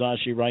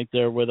Wakizashi right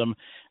there with them.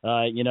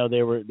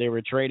 They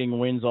were trading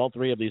wins, all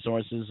three of these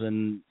horses,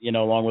 and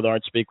along with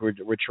Art Speak,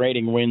 we're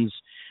trading wins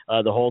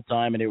the whole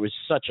time, and it was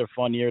such a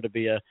fun year to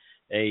be a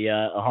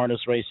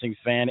harness racing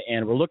fan,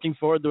 and we're looking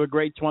forward to a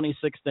great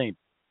 2016.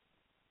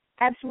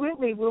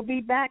 Absolutely, we'll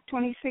be back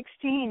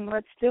 2016.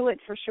 Let's do it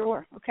for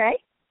sure. Okay.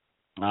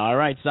 All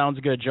right, sounds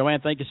good.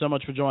 Joann, thank you so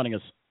much for joining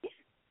us.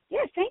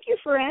 Yes, thank you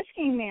for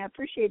asking me. I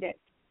appreciate it.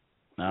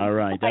 All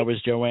right, that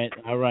was Joann.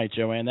 All right,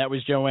 Joann. That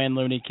was Joann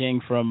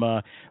Looney-King from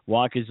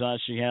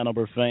Wakizashi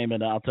Hanover fame,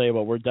 and I'll tell you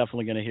what, we're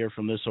definitely going to hear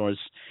from this horse,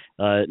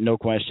 no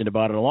question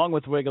about it, along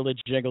with Wiggle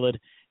It Jiggleit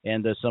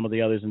and some of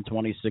the others in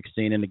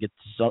 2016, and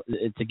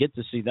to get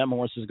to see them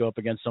horses go up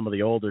against some of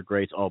the older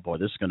greats. Oh boy,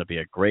 this is going to be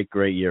a great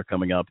year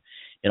coming up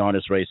in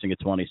harness racing in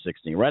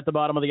 2016. We're at the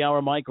bottom of the hour,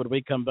 Mike. When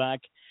we come back,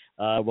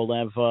 we'll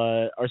have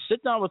our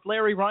sit-down with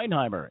Larry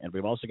Rheinheimer, and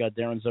we've also got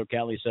Darin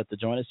Zoccali set to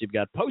join us. You've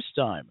got Post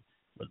Time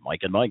with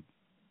Mike and Mike.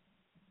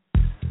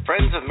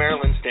 Friends of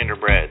Maryland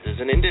Standardbreds is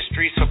an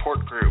industry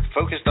support group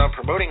focused on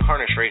promoting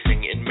harness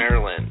racing in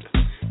Maryland.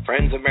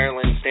 Friends of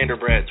Maryland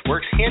Standardbreds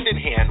works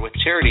hand-in-hand with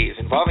charities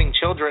involving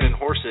children and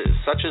horses,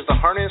 such as the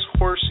Harness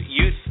Horse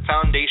Youth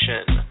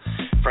Foundation.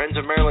 Friends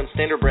of Maryland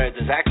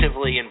Standardbreds is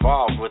actively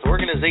involved with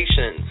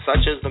organizations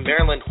such as the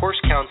Maryland Horse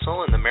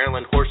Council and the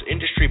Maryland Horse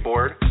Industry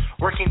Board,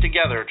 working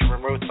together to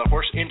promote the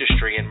horse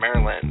industry in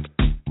Maryland.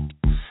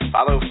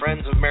 Follow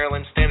Friends of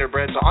Maryland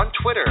Standardbreds on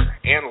Twitter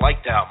and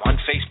like them on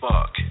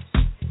Facebook.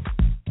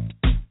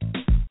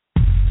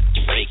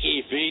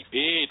 Freaky Feet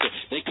Pete.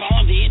 They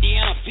call him the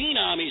Indiana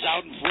Phenom. He's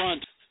out in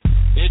front.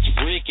 It's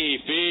Freaky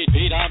Feet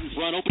Pete out in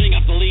front, opening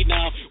up the lead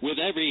now with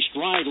every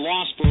stride.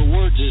 Lost for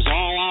words is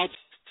all out.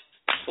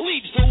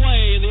 Leads the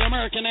way in the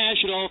American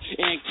National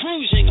and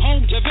cruising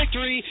home to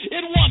victory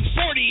in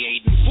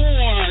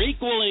 148-4,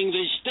 equaling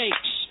the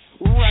stakes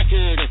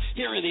record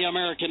here in the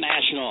American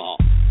National.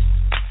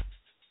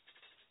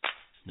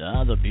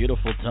 The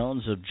beautiful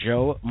tones of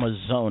Joe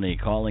Mazzoni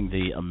calling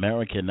the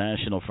American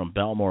National from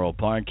Balmoral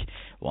Park,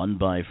 won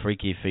by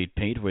Freaky Feet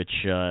Pete, which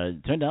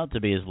turned out to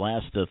be his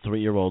last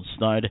 3-year-old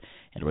start.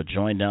 And we're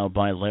joined now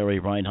by Larry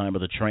Rheinheimer,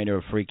 the trainer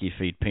of Freaky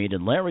Feet Pete.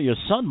 And Larry, your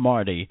son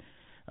Marty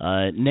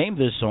named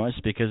this horse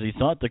because he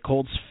thought the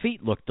colt's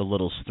feet looked a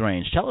little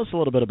strange. Tell us a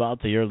little bit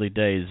about the early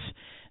days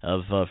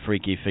of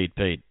Freaky Feet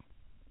Pete.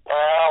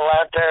 Well,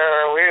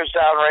 we was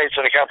down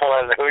racing a couple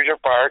at the Hoosier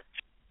Park,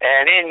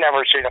 and he'd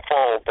never seen a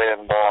foal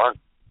being born.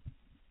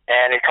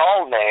 And he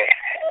called me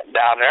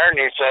down there, and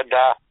he said,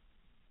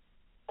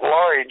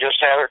 Lori just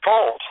had her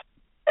colt.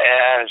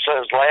 And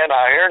says, laying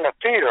out here, and the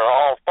feet are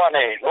all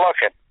funny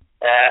looking.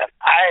 And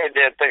I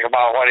didn't think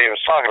about what he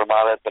was talking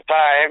about at the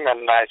time,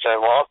 and I said,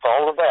 well,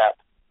 call the vet.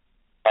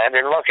 I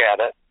didn't look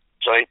at it.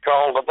 So he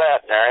called the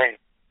veterinary,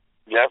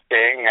 Jeff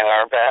King, and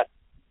our vet.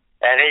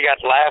 And he got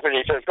laughing.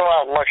 He said, go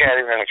out and look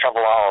at him in a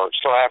couple hours.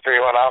 So after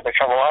he went out in a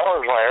couple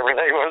hours, well,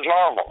 everything was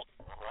normal.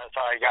 That's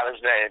how he got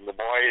his name.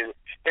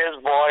 His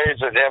boys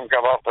and him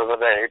come up with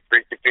the name,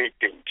 Freaky Feet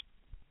Pete.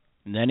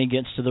 And then he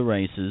gets to the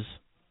races,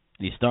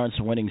 and he starts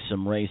winning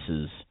some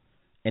races.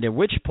 And at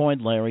which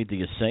point, Larry, do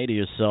you say to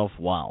yourself,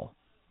 wow,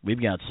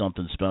 we've got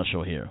something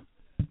special here?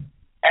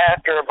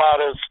 After about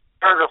his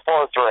third or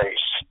fourth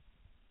race,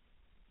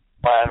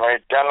 when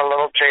we'd done a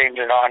little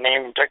changing on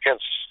him, took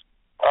his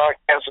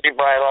custody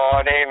bridle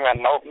on him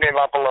and opened him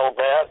up a little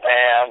bit,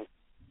 and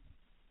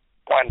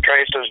when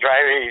Trace was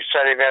driving, he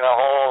set him in a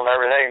hole and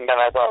everything, then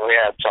I thought we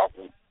had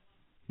something.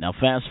 Now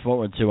fast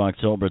forward to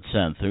October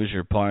 10th,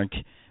 Hoosier Park,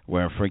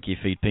 where Freaky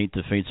Feet Pete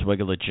defeats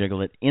Wiggle It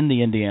Jiggleit in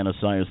the Indiana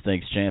Sire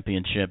Stakes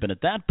Championship. And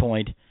at that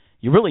point,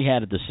 you really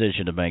had a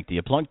decision to make. Do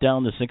you plunk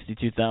down the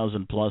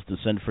 $62,000 plus to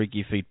send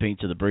Freaky Feet Pete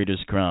to the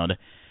Breeders' Crown,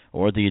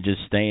 or do you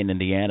just stay in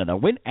Indiana? Now,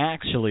 when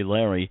actually,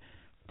 Larry,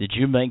 did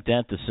you make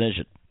that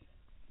decision?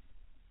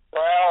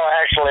 Well,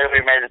 actually,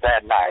 we made it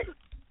that night.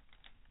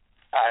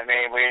 I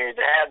mean, we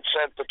had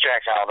sent the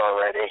check out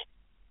already,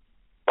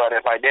 but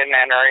if I didn't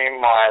enter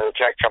him, why the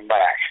check come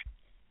back?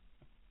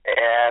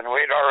 And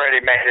we'd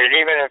already made it.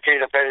 Even if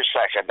he'd have finished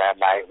second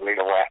that night, we'd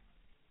have won.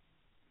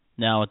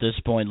 Now, at this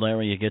point,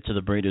 Larry, you get to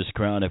the Breeders'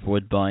 Crown at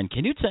Woodbine.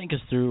 Can you take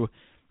us through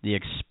the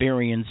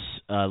experience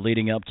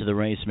leading up to the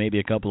race, maybe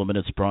a couple of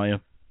minutes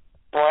prior?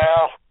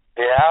 Well,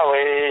 yeah,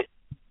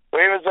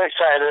 we was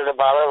excited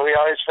about it. We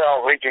always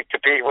felt we could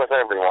compete with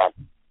everyone.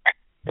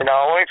 You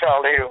know, we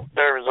felt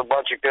there was a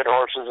bunch of good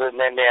horses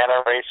in Indiana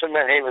racing,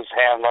 and he was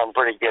handling them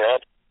pretty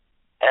good.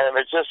 And it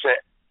was just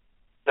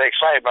the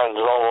excitement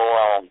was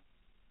overwhelming.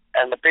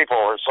 And the people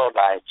were so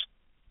nice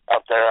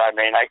up there. I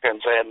mean, I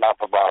couldn't say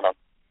enough about them.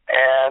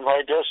 And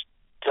when we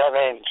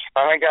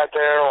got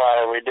there,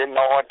 we didn't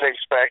know what to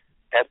expect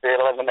at the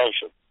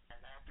elimination. And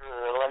after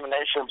the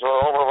eliminations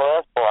were over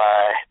with,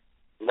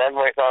 then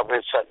we thought we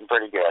were sitting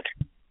pretty good.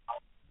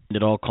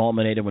 It all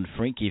culminated when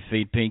Freaky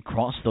Feet Pete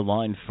crossed the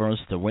line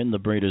first to win the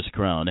Breeders'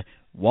 Crown.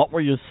 What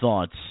were your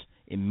thoughts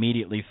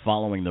immediately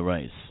following the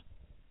race?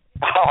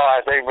 Oh,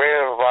 I think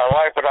my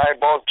wife and I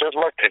both just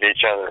looked at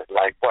each other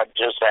like, what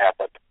just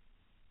happened?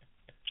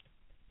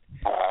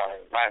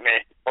 I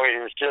mean,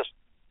 we was just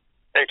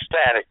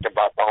ecstatic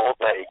about the whole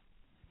thing.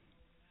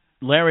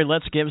 Larry,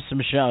 let's give some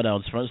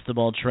shout-outs. First of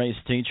all, Trace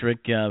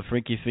Teatrick,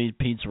 Freaky Feet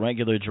Pete's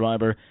regular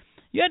driver.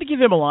 You had to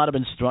give him a lot of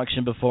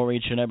instruction before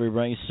each and every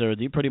race, or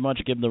do you pretty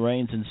much give him the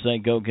reins and say,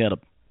 go get him?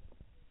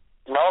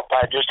 Nope,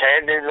 I just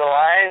hand him the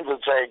lines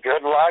and say,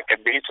 good luck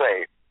and be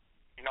safe.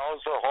 He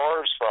knows the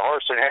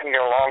horse and him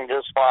get along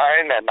just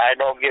fine, and I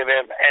don't give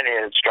him any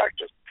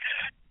instructions.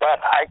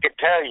 But I could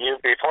tell you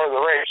before the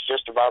race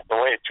just about the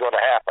way it's going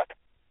to happen.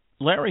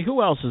 Larry,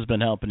 who else has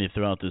been helping you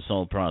throughout this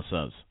whole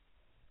process?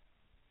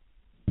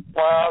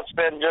 Well, it's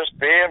been just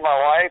me and my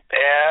wife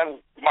and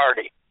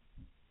Marty,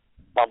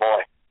 my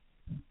boy,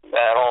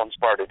 that owns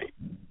Marty.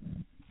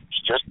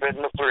 It's just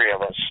been the three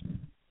of us.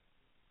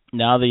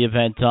 Now that you've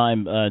had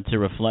time to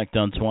reflect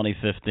on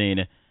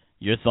 2015,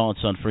 your thoughts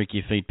on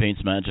Freaky Feet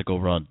Pete's magical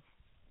run?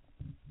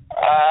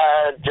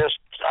 I just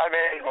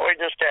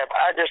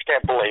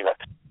can't believe it.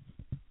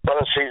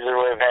 What a season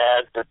we've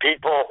had. The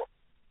people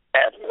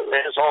at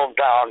his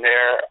hometown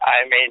here,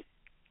 I mean,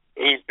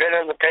 he's been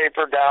in the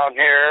paper down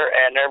here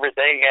and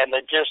everything, and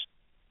it just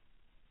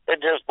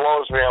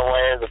blows me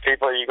away. The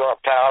people, you go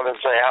uptown and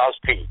say, how's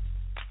Pete?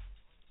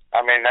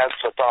 I mean, that's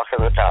the talk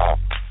of the town.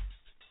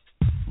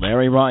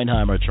 Larry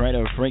Rheinheimer,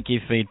 trainer of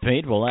Freaky Feet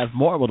Pete. We'll have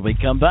more when we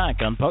come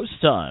back on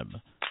Post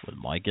Time with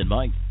Mike and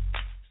Mike.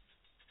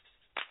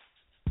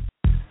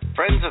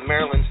 Friends of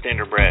Maryland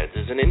Standardbreds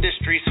is an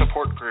industry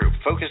support group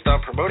focused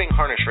on promoting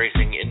harness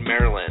racing in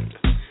Maryland.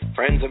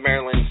 Friends of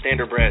Maryland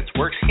Standardbreds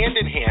works hand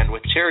in hand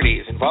with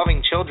charities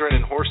involving children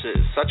and horses,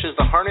 such as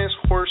the Harness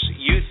Horse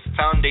Youth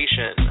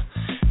Foundation.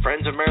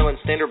 Friends of Maryland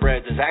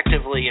Standardbreds is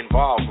actively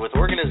involved with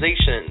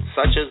organizations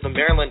such as the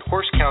Maryland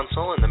Horse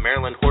Council and the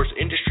Maryland Horse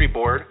Industry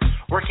Board,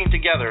 working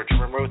together to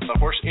promote the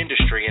horse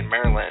industry in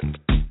Maryland.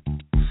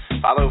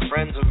 Follow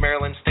Friends of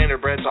Maryland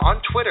Standardbreds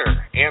on Twitter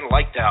and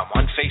like them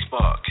on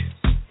Facebook.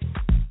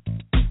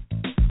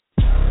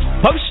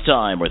 Post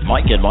Time with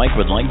Mike and Mike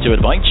would like to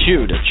invite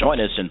you to join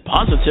us in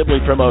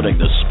positively promoting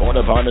the sport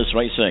of harness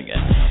racing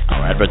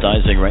Our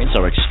advertising rates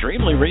are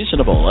extremely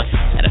reasonable,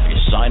 and if you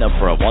sign up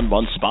for a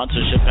 1-month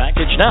sponsorship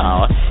package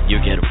now, you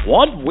get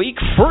 1 week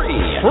free.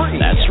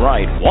 That's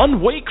right,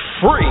 1 week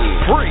free.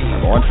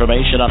 More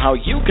information on how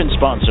you can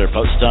sponsor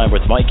Post Time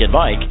with Mike and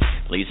Mike,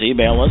 please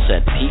email us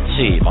at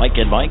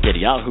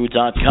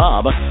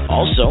ptmikeandmike@yahoo.com.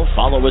 Also,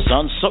 follow us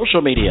on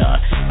social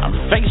media. On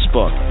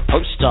Facebook,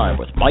 Post Time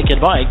with Mike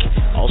and Mike.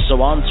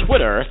 Also on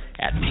Twitter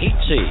at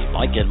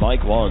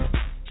ptmikeandmike1.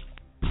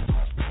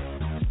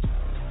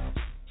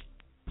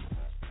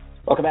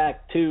 Welcome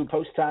back to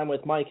Post Time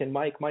with Mike and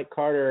Mike. Mike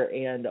Carter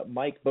and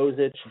Mike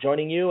Bozich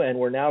joining you, and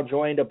we're now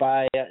joined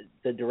by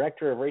the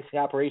Director of Racing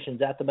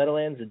Operations at the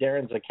Meadowlands,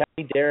 Darin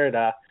Zoccali. Darin,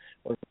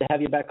 we're good to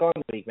have you back on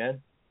this week,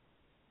 man.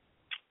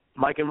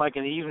 Mike and Mike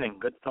in the evening.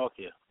 Good to talk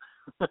to you.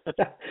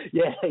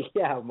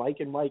 yeah, Mike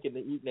and Mike in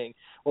the evening.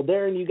 Well,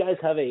 Darin, you guys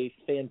have a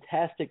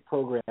fantastic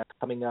program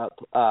coming up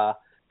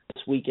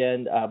this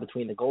weekend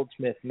between the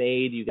Goldsmith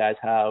Maid. You guys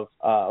have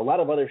a lot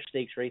of other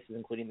stakes races,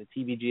 including the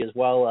TVG as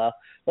well.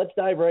 Let's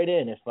dive right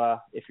in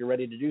if you're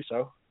ready to do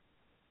so.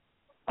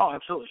 Oh,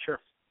 absolutely, sure.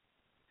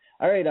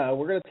 All right,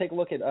 we're going to take a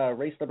look at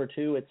race number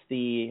 2. It's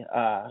the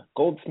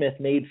Goldsmith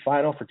Maid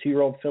Final for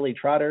 2-year-old filly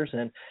trotters.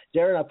 And,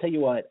 Darin, I'll tell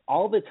you what,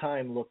 All the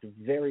Time looked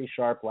very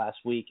sharp last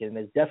week and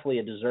is definitely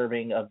a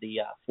deserving of the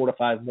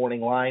 4-5 morning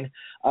line.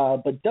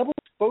 But Double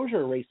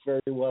Exposure raced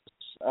very well.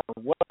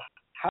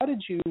 How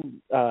did you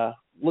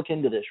look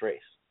into this race?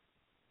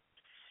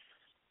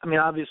 I mean,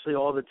 obviously,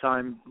 All the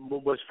Time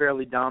was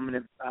fairly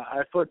dominant.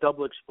 I thought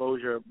Double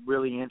Exposure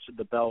really answered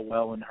the bell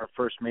well in her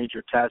first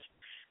major test.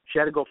 She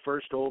had to go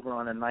first over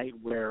on a night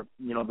where,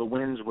 the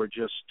winds were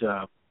just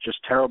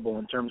terrible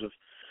in terms of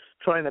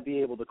trying to be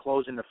able to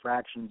close into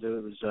fractions. It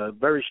was a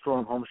very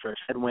strong home stretch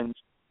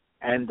headwinds,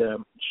 and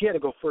she had to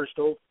go first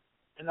over,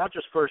 and not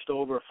just first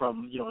over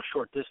from, a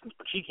short distance,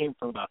 but she came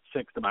from about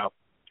 6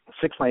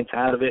 lengths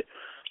out of it.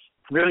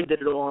 Really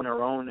did it all on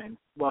her own, and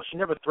while she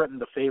never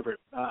threatened the favorite,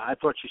 I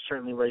thought she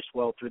certainly raced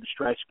well through the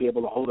stretch to be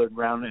able to hold her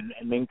ground and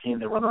maintain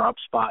the runner-up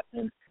spot.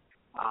 And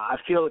I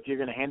feel if you're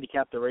going to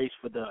handicap the race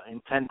with the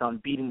intent on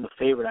beating the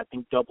favorite, I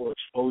think Double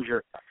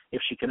Exposure, if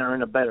she can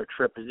earn a better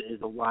trip,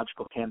 is a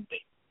logical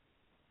candidate.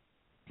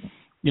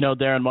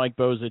 Darin, Mike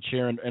Bozich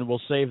here, and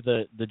we'll save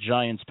the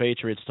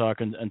Giants-Patriots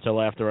talk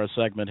until after our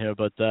segment here,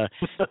 but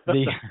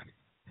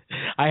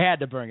I had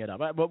to bring it up,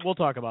 but we'll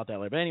talk about that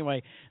later. But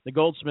anyway, the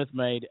Goldsmith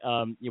Maid,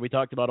 we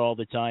talked about All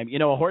the Time.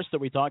 A horse that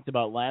we talked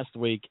about last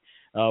week,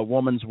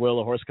 Woman's Will,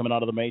 a horse coming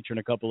out of the Matron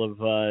a couple of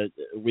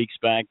weeks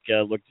back,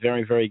 looked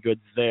very, very good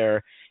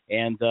there.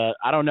 And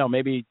I don't know,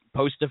 maybe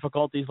post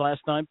difficulties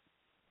last time?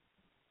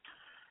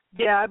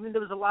 Yeah, I mean,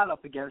 there was a lot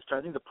up against her.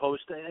 I think the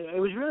post, it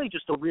was really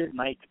just a weird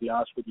night, to be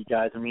honest with you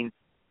guys. I mean,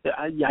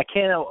 I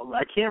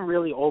can't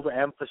really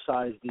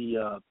overemphasize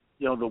the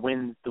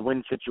win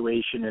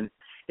situation, and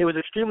it was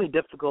extremely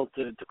difficult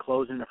to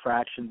close into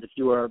fractions. If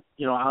you were,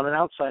 on an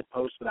outside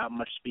post without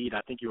much speed,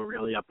 I think you were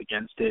really up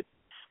against it.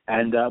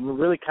 And we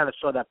really kind of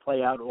saw that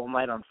play out all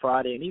night on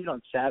Friday, and even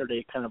on Saturday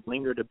it kind of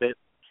lingered a bit,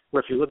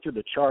 where if you look through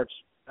the charts,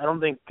 I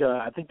think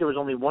there was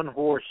only one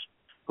horse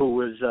who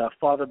was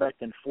farther back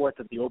than fourth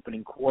at the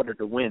opening quarter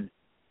to win.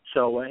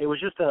 So it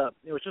was just a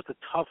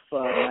tough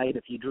night.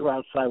 If you drew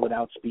outside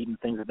without speed and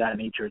things of that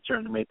nature, it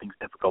certainly made things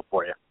difficult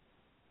for you.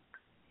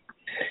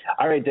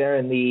 All right,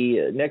 Darin,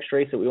 the next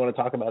race that we want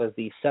to talk about is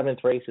the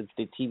 7th race. It's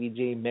the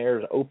TVG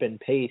Mares Open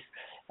Pace.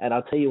 And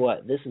I'll tell you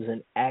what, this is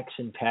an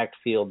action-packed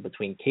field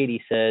between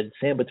Katie Said,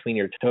 Sand Between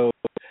Your Toes,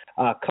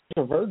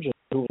 Virgin,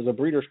 who was a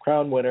Breeders'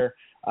 Crown winner.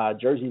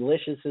 Jersey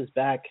Licious is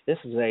back. This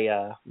is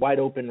a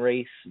wide-open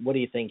race. What do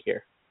you think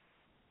here?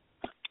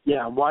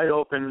 Yeah, wide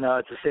open,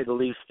 to say the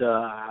least.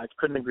 I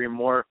couldn't agree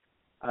more.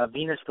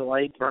 Venus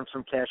Delight burned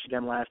some cash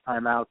again last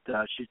time out.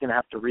 She's going to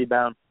have to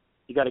rebound.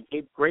 You got a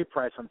great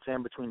price on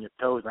Sand Between Your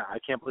Toes. I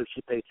can't believe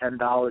she paid $10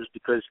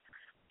 because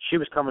she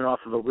was coming off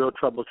of a real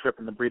trouble trip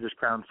in the Breeders'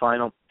 Crown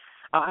Final.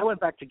 I went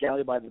back to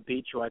Galley by the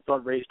Beach, who I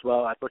thought raced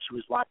well. I thought she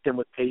was locked in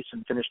with pace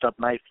and finished up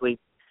nicely.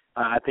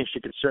 I think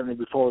she could certainly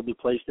be forwardly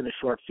placed in a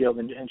short field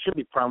and should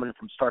be prominent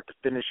from start to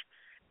finish.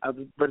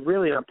 But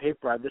really, on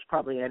paper, there's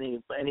probably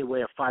any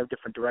way of 5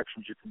 different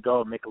directions you can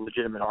go and make a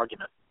legitimate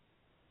argument.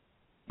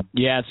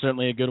 Yeah, it's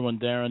certainly a good one,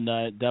 Darin.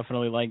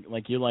 Definitely,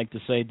 like you like to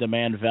say,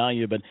 demand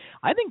value. But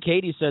I think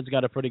Katie Said's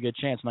got a pretty good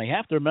chance. And I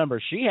have to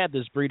remember, she had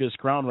this Breeders'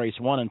 Crown race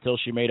won until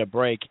she made a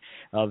break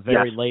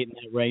very late in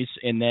that race.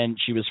 And then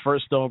she was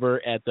first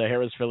over at the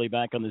Harris Filly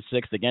back on the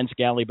 6th against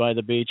Galley by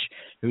the Beach,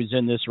 who's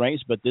in this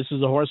race. But this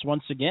is a horse,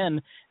 once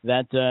again,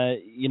 that,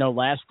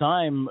 last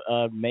time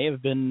may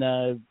have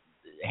been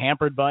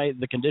hampered by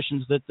the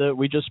conditions that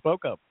we just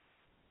spoke of.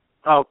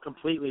 Oh,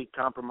 completely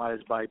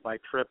compromised by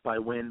trip, by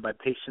wind, by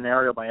pace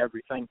scenario, by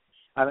everything.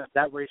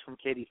 That race from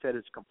Katie Said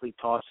is a complete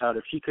toss-out.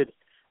 If she could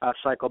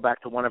cycle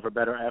back to one of her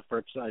better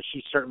efforts,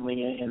 she's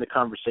certainly in the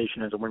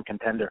conversation as a win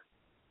contender.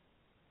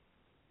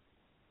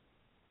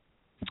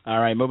 All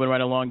right, moving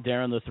right along,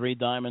 Darin, the Three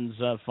Diamonds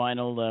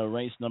final,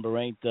 race number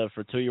 8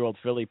 for 2-year-old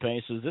filly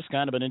paces. This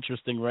kind of an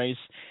interesting race.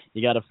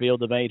 You got a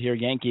field of 8 here.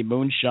 Yankee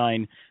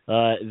Moonshine,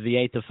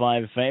 the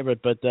 8-5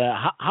 favorite. But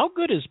how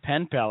good is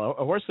Pen Pal,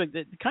 a horse that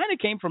kind of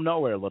came from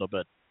nowhere a little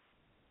bit?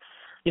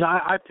 You know,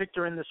 I picked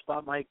her in this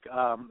spot, Mike.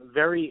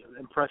 Very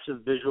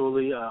impressive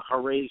visually.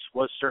 Her race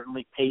was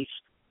certainly pace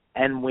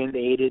and wind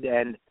aided,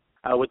 and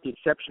with the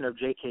exception of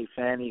J.K.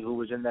 Fanny, who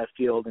was in that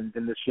field and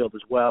in this field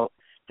as well,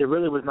 there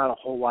really was not a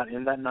whole lot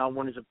in that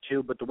non-winners of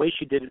 2, but the way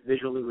she did it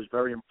visually was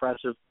very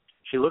impressive.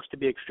 She looks to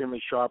be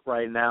extremely sharp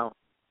right now.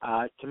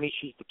 To me,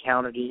 she's the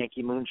counter to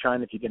Yankee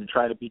Moonshine if you're going to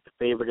try to beat the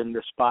favorite in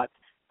this spot.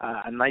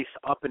 A nice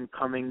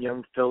up-and-coming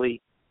young filly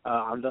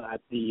on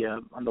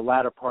the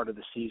latter part of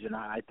the season.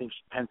 I think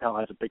Pen Pal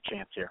has a big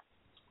chance here.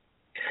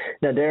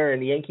 Now,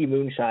 Darin, Yankee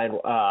Moonshine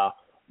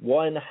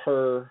won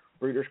her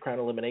Breeders' Crown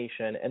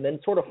elimination and then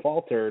sort of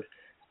faltered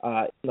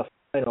in the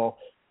final.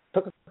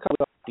 Took a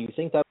couple. Do you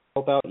think that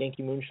will help out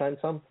Yankee Moonshine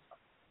some?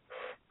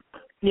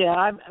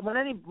 Yeah, when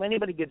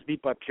anybody gets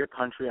beat by Pure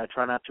Country, I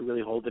try not to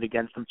really hold it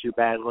against them too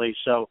badly.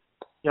 So,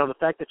 you know, the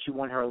fact that she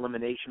won her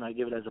elimination, I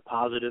give it as a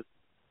positive.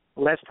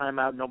 Last time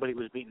out, nobody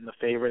was beating the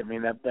favorite. I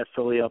mean, that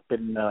filly up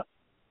in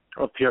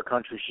Pure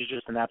Country, she's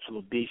just an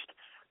absolute beast.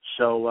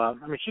 So, I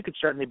mean, she could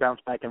certainly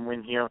bounce back and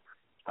win here.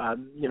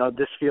 You know,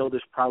 this field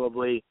is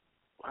probably,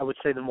 I would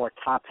say, the more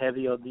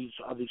top-heavy of these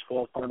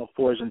fall Final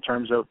Fours in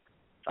terms of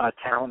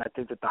talent. I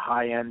think that the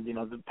high end, you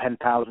know, the Pen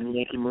Pals and the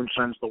Yankee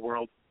Moonshines of the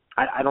world,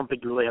 I don't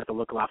think you really have to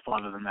look a lot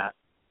farther than that.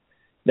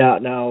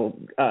 Now,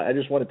 I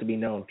just want it to be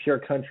known, Pure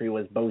Country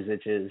was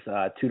Bozich's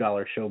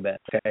 $2 show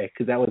bet, okay?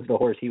 Because that was the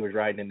horse he was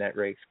riding in that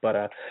race.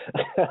 But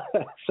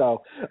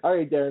so, all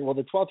right, Darin. Well,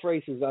 the 12th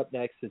race is up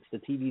next. It's the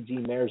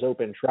TVG Mares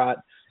Open Trot,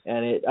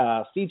 and it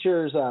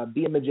features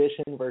Be a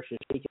Magician versus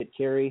Shake It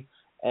Carry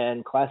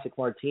and Classic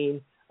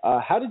Martine.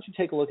 How did you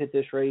take a look at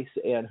this race,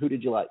 and who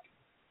did you like?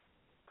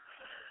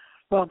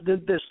 Well,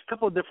 there's a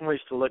couple of different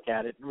ways to look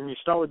at it. When you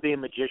start with Being a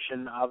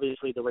Magician,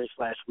 obviously the race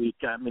last week,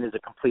 is a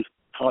complete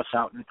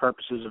toss-out in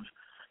purposes of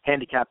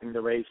handicapping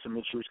the race. I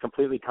mean, she was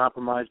completely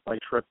compromised by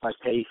trip, by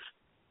pace.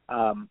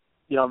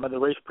 You know, the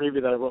race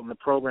preview that I wrote in the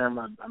program,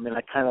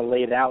 I kind of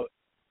laid out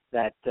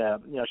that,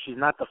 she's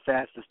not the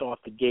fastest off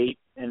the gate,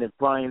 and if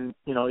Brian,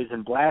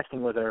 isn't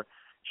blasting with her,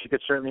 she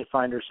could certainly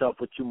find herself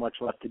with too much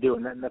left to do,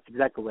 and that's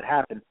exactly what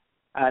happened.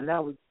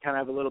 Now we kind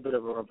of have a little bit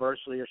of a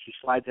reversal here. She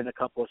slides in a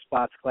couple of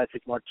spots.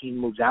 Classic Martine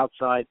moves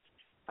outside.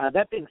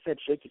 That being said,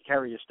 Shake It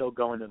Carry is still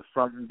going to the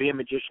front, and Be a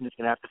Magician is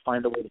going to have to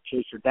find a way to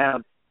chase her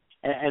down.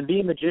 And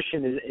Be a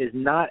Magician is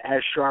not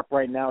as sharp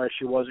right now as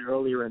she was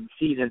earlier in the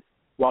season,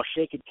 while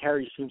Shake It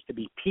Carry seems to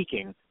be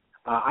peaking.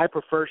 I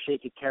prefer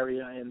Shake It Carry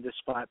in this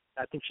spot.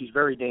 I think she's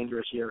very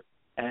dangerous here,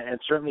 and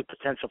certainly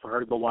potential for her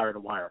to go wire to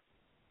wire.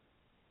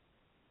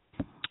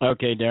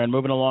 Okay, Darin,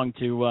 moving along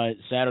to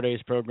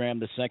Saturday's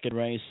program, the second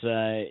race.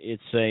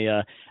 It's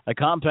a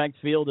compact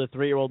field of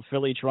 3-year-old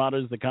filly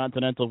trotters, the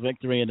Continental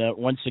Victory, and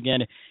once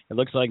again, it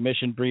looks like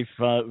Mission Brief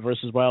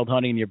versus Wild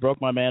Honey, and you broke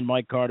my man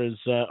Mike Carter's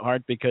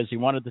heart because he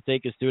wanted to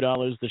take his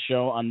 $2 to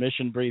show on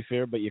Mission Brief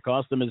here, but you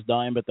cost him his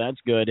dime, but that's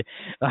good.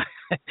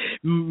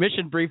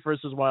 Mission Brief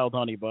versus Wild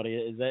Honey, buddy.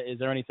 Is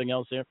there anything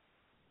else here?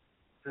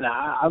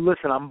 Nah,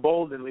 listen, I'm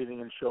bold in leaving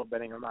in show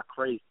betting. I'm not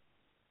crazy.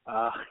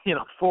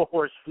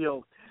 4-horse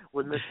field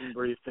with Mission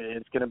Brief,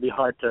 it's going to be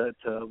hard to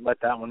let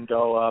that one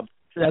go.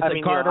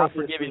 Carter will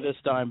forgive you this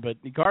time, but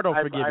Carter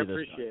will forgive you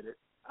this time.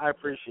 I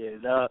appreciate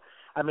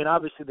it.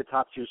 Obviously the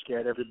top two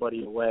scared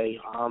everybody away.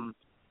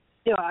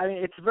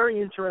 It's a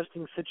very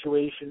interesting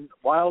situation.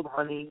 Wild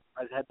Honey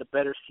has had the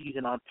better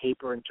season on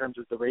paper in terms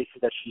of the races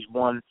that she's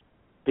won,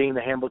 being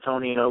the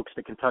Hambletonian Oaks,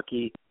 the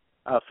Kentucky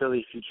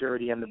Filly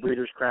Futurity, and the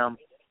Breeders' Crown.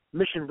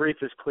 Mission Brief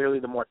is clearly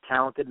the more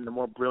talented and the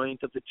more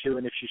brilliant of the two,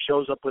 and if she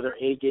shows up with her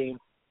A game,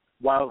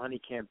 Wild Honey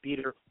can't beat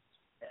her.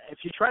 If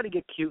you try to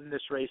get cute in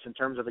this race in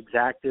terms of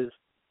exactas,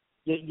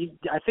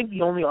 I think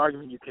the only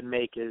argument you can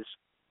make is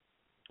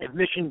if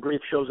Mission Brief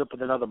shows up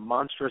with another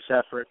monstrous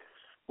effort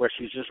where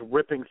she's just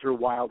ripping through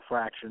wild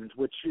fractions,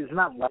 which is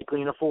not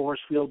likely in a 4-horse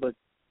field, but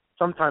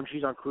sometimes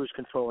she's on cruise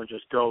control and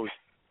just goes.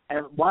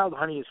 And Wild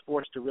Honey is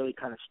forced to really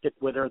kind of stick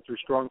with her through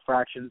strong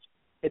fractions.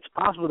 It's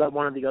possible that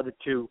one of the other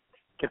two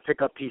can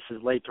pick up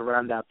pieces late to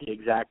round out the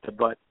exacta,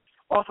 but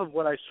off of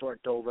what I saw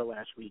at Dover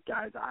last week,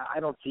 guys, I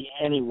don't see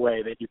any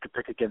way that you could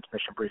pick against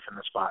Mission Brief in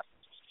this spot.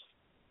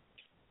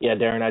 Yeah,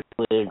 Darin, I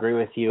totally agree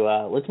with you.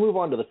 Let's move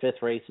on to the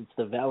 5th race. It's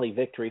the Valley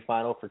Victory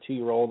Final for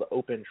 2-year-old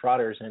Open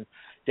Trotters. And,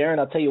 Darin,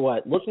 I'll tell you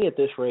what, looking at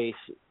this race,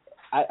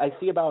 I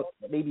see about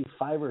maybe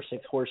 5 or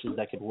 6 horses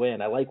that could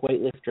win. I like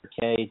Weightlifter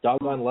K.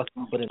 Doggone Lucky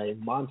put in a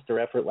monster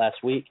effort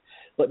last week.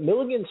 But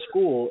Milligan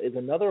School is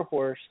another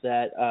horse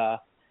that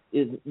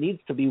needs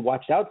to be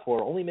watched out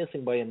for, only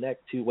missing by a neck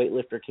to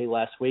Weightlifter K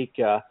last week.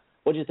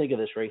 What do you think of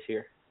this race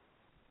here?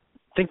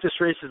 I think this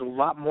race is a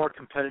lot more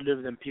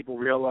competitive than people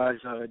realize.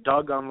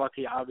 Doggone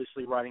Lucky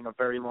obviously riding a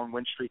very long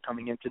win streak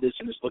coming into this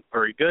and has looked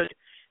very good.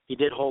 He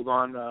did hold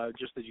on,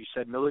 just as you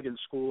said. Milligan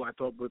School, I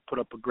thought, would put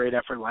up a great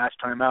effort last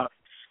time out.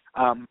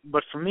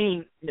 But for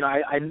me,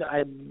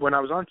 I when I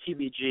was on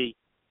TVG,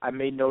 I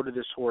made note of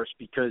this horse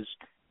because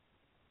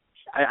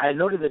I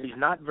noted that he's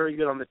not very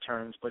good on the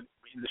turns, but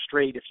in the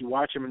straight, if you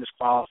watch him in his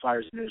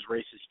qualifiers and his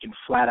races, he can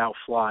flat out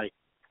fly,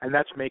 and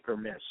that's make or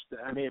miss.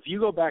 I mean, if you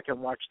go back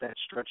and watch that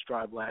stretch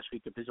drive last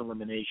week of his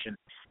elimination,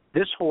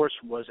 this horse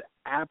was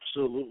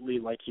absolutely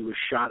like he was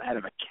shot out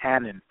of a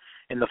cannon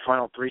in the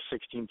final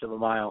 3/16 of a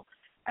mile.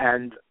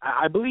 And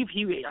I believe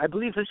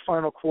his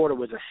final quarter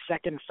was a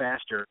second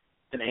faster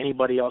than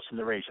anybody else in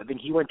the race. I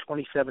think he went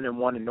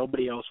 27-1, and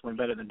nobody else went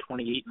better than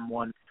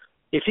 28-1.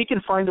 If he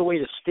can find a way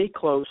to stay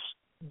close,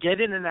 get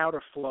in and out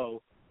of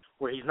flow,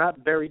 where he's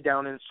not buried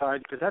down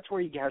inside, because that's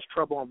where he has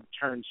trouble on the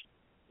turns,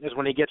 is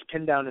when he gets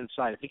pinned down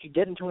inside. If he could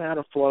get into and out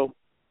of flow,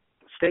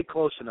 stay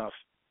close enough,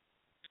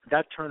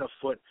 that turn of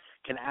foot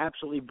can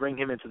absolutely bring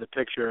him into the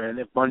picture. And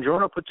if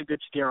Bongiorno puts a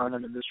good steer on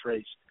him in this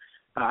race,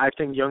 I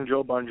think young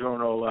Joe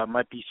Bongiorno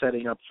might be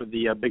setting up for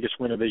the biggest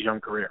win of his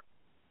young career.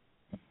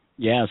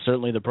 Yeah,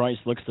 certainly the price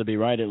looks to be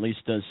right, at least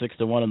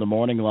 6-1 in the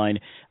morning line.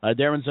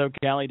 Darin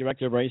Zoccali,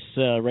 Director of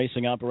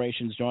Racing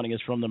Operations, joining us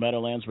from the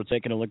Meadowlands. We're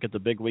taking a look at the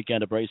big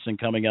weekend of racing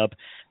coming up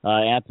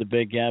at the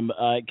Big M.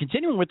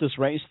 Continuing with this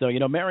race, though,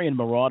 Marion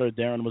Marauder,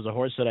 Darin, was a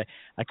horse that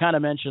I kind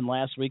of mentioned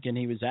last week, and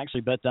he was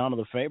actually bet down to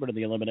the favorite of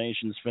the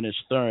eliminations,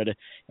 finished third,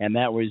 and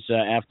that was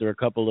after a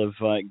couple of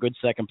good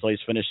second-place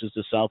finishes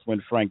to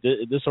Southwind Frank.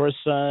 Did this horse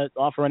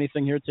offer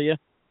anything here to you?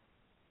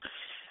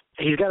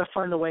 He's got to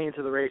find a way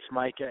into the race,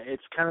 Mike.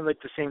 It's kind of like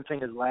the same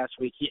thing as last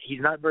week. He's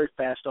not very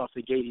fast off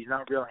the gate. He's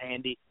not real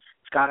handy.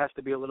 Scott has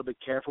to be a little bit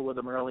careful with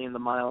him early in the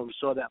mile. We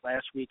saw that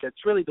last week.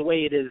 It's really the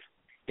way it is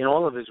in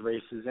all of his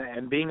races.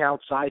 And being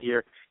outside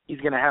here, he's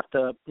going to have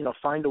to,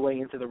 find a way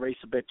into the race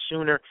a bit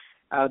sooner.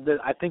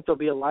 I think there'll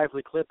be a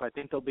lively clip. I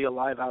think there'll be a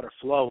live outer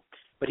flow.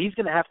 But he's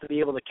going to have to be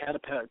able to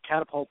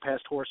catapult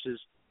past horses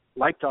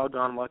like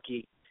Doggone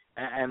Lucky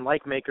and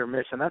like Make or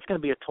Miss, and that's going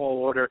to be a tall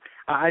order.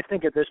 I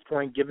think at this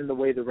point, given the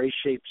way the race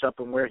shapes up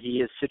and where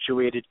he is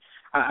situated,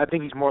 I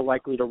think he's more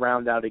likely to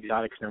round out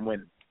Exotics than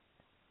win.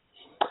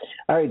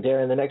 All right,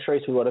 Darin, the next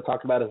race we want to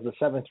talk about is the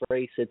seventh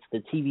race. It's the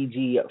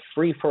TVG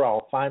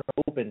Free-for-All Final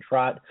Open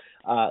Trot.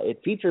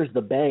 It features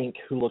the Bank,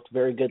 who looked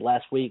very good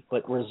last week,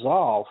 but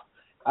Resolve,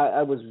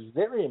 I was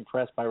very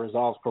impressed by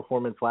Resolve's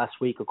performance last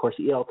week. Of course,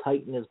 E.L.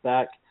 Titan is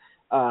back.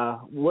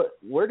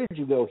 Where did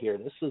you go here?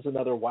 This is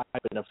another wide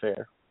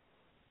affair.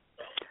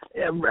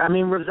 Yeah, I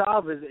mean,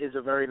 Resolve is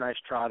a very nice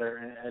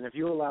trotter, and if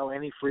you allow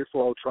any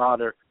free-for-all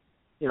trotter,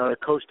 to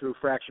coast through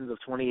fractions of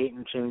 28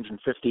 and change and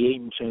 58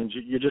 and change,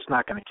 you're just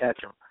not going to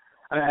catch him.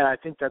 And I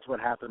think that's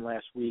what happened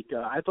last week.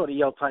 I thought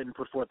E.L. Titan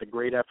put forth a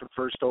great effort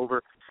first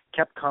over,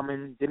 kept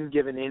coming, didn't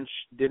give an inch,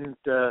 didn't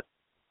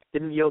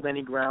yield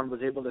any ground,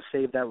 was able to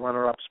save that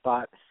runner-up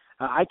spot.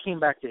 I came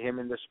back to him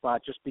in this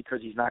spot just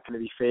because he's not going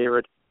to be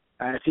favored.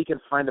 If he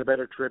can find a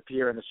better trip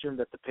here and assume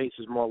that the pace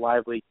is more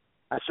lively,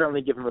 I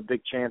certainly give him a big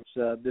chance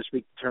this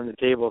week to turn the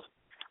tables.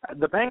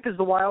 The Bank is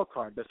the wild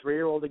card, the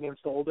 3-year-old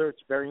against older.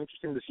 It's very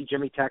interesting to see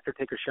Jimmy Tacker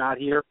take a shot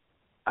here.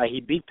 He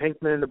beat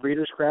Pinkman in the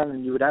Breeders' Crown,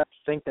 and you would have to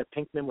think that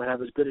Pinkman would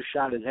have as good a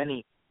shot as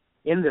any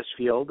in this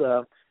field.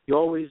 You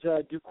always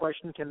do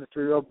question, can the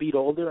 3-year-old beat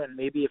older, and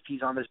maybe if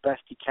he's on his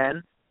best, he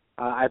can.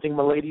 I think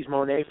Milady's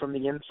Monet from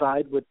the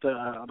inside with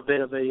a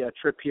bit of a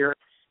trip here,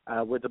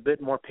 with a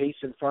bit more pace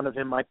in front of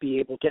him, might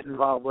be able to get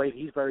involved late.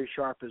 He's very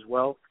sharp as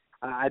well.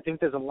 I think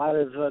there's a lot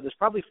of there's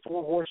probably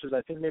 4 horses. I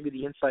think maybe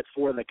the inside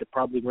 4 that could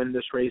probably win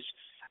this race.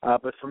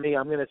 But for me,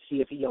 I'm going to see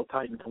if E.L.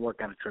 Titan can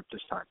work on a trip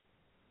this time.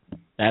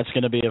 That's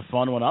going to be a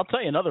fun one. I'll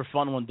tell you another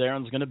fun one,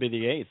 Darin's going to be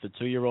the 8th, the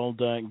 2-year-old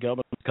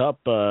Government Cup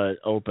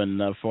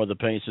Open for the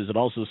Paces. It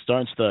also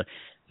starts the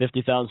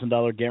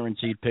 $50,000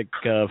 guaranteed pick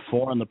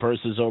 4, and the purse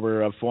is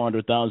over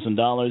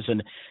 $400,000.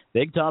 And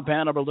Big Top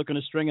Hanover looking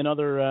to string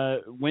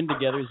another win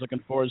together. He's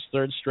looking for his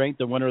 3rd straight,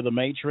 the winner of the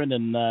Matron.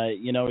 And,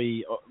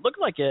 he looked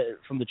like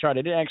from the chart.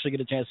 I didn't actually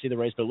get a chance to see the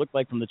race, but it looked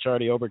like from the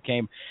chart he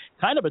overcame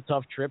kind of a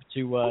tough trip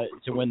to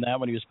win that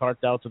when he was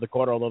parked out to the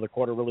quarter, although the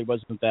quarter really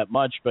wasn't that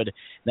much. But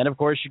then, of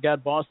course, you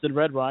got Boston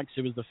Red Rocks,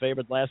 who was the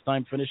favorite last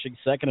time, finishing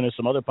 2nd, and there's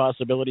some other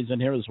possibilities in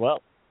here as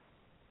well.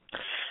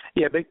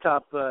 Yeah, Big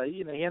Top,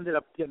 he ended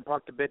up getting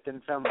parked a bit,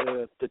 then found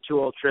the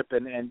 2-0 trip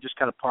and just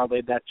kind of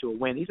parlayed that to a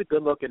win. He's a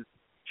good-looking,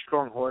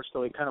 strong horse,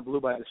 though he kind of blew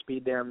by the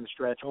speed there in the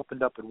stretch,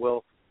 opened up at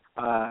will,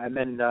 and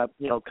then,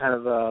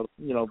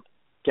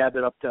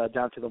 gathered up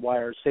down to the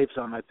wire, safe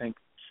zone, I think,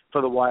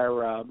 for the wire.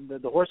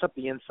 The horse up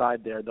the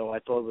inside there, though, I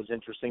thought was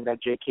interesting,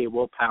 that J.K.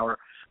 Willpower,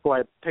 who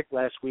I picked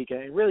last week, and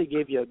it really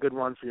gave you a good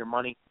run for your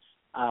money.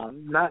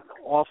 Not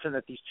often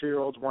that these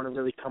 2-year-olds want to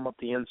really come up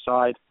the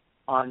inside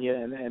on you,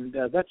 and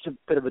that's a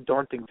bit of a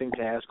daunting thing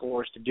to ask a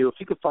horse to do. If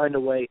he could find a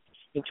way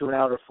into an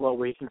outer flow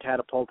where he can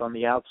catapult on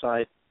the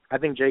outside, I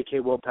think J.K.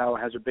 Willpower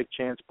has a big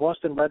chance.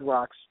 Boston Red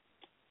Rocks,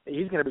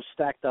 he's going to be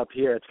stacked up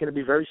here. It's going to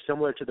be very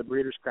similar to the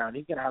Breeders' Crown.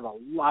 He's going to have a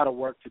lot of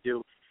work to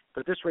do.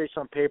 But this race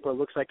on paper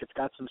looks like it's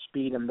got some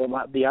speed, and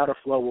the outer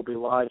flow will be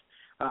live.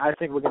 I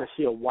think we're going to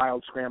see a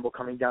wild scramble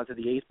coming down to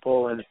the 8th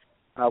pole, and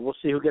we'll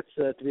see who gets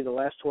to be the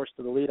last horse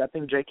to the lead. I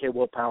think J.K.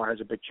 Willpower has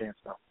a big chance,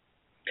 though.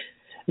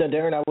 No,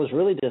 Darin, I was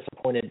really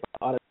disappointed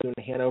by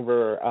Wakizashi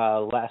Hanover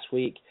last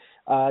week.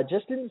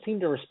 Just didn't seem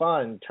to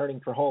respond, turning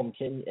for home.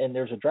 And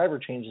there's a driver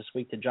change this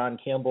week to John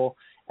Campbell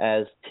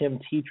as Tim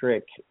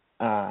Tetrick,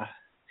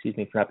 excuse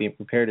me for not being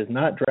prepared, is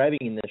not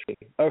driving this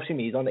week. Oh, excuse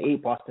me, he's on the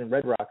 8 Boston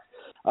Red Rocks.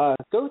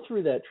 Go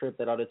through that trip,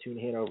 that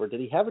Wakizashi Hanover.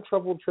 Did he have a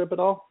troubled trip at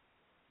all?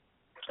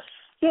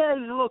 Yeah,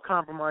 he was a little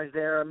compromised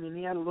there. I mean,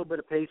 he had a little bit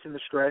of pace in the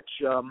stretch.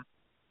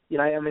 You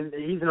know, I mean,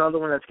 he's another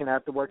one that's going to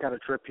have to work out a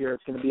trip here.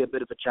 It's going to be a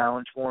bit of a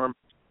challenge for him.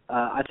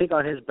 I think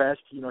on his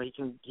best, you know, he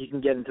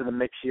can get into the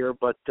mix here.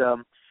 But,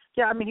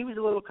 yeah, I mean, he was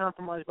a little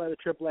compromised by the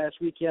trip last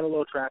week. He had a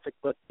little traffic,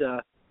 but,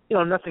 you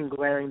know, nothing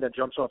glaring that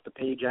jumps off the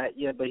page at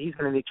you. But he's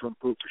going to need to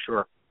improve for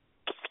sure.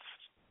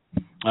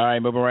 All right,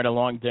 moving right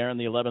along, Darin.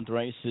 The 11th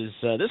race is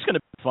this is going to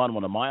be a fun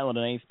one. 1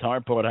 1/8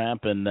 Tarport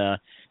Happen.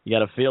 You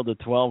got a field of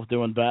 12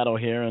 doing battle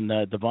here, and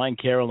Divine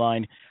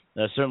Caroline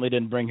certainly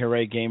didn't bring her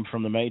A game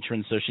from the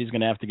Matron, so she's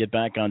going to have to get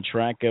back on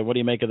track. What do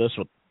you make of this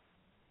one?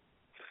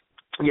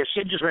 Yeah,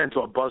 she just ran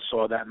into a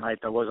buzzsaw that night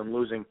that wasn't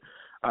losing.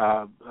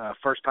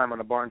 First time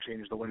on a barn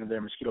change, the winner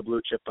there, Mosquito Blue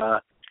Chip.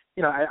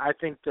 You know, I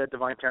think that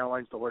Divine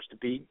Caroline's the horse to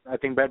beat. I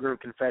think Bedroom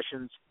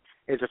Confessions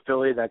is a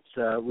filly that's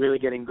really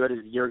getting good as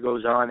the year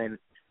goes on, and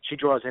she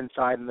draws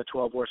inside in the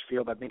 12-horse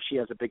field. I think she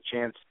has a big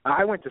chance.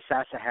 I went to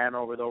Sassa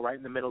Hanover, though, right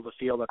in the middle of the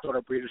field. I thought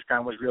her Breeders'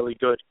 Crown was really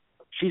good.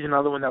 She's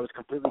another one that was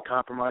completely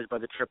compromised by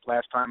the trip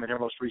last time in her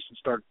most recent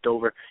start at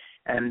Dover.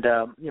 And,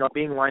 you know,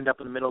 being lined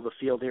up in the middle of the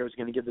field here is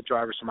going to give the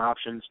driver some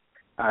options.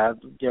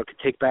 You know, can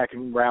take back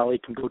and rally,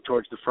 can go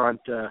towards the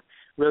front,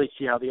 really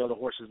see how the other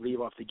horses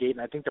leave off the gate.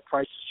 And I think the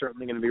price is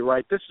certainly going to be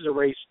right. This is a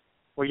race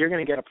where you're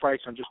going to get a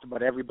price on just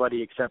about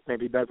everybody except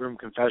maybe Bedroom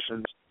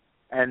Confessions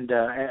and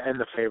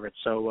the favorites.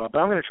 So, but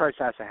I'm going to try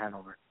Sassa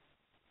Hanover.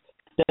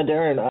 Now,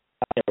 Darin,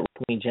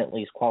 Rockme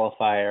Gently's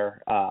qualifier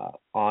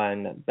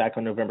back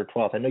on November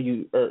 12th. I know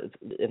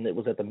and it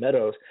was at the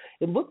Meadows.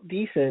 It looked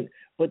decent,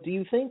 but do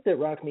you think that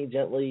Rockme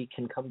Gently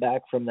can come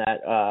back from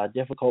that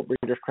difficult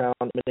Breeders' Crown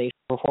nomination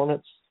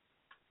performance?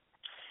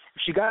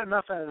 She got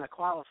enough out of that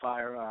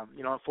qualifier.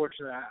 You know,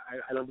 unfortunately,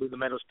 I don't believe the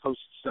Meadows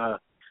posts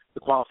the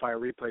qualifier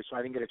replay, so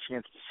I didn't get a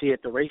chance to see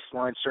it. The race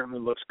line certainly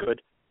looks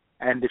good.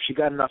 And if she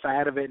got enough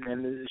out of it,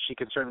 and she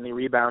can certainly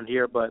rebound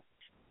here. But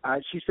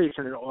she's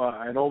facing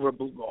an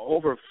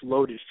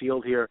overloaded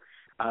field here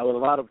with a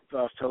lot of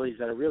fillies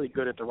that are really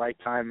good at the right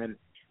time. And,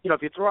 you know,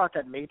 if you throw out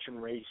that Matron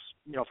race,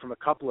 you know, from a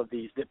couple of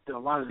these, a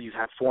lot of these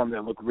have form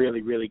that look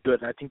really, really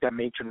good. And I think that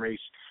Matron race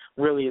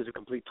really is a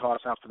complete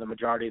toss-out for the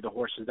majority of the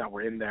horses that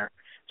were in there.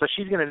 So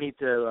she's going to need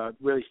to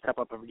really step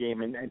up her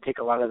game and take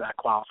a lot of that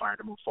qualifier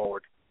to move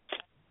forward.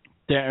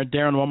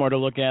 Darin, one more to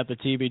look at, the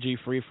TVG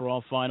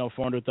Free-for-All final,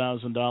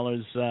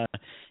 $400,000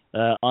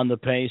 on the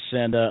pace,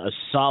 and a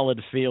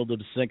solid field of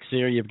 6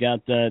 here. You've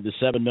got the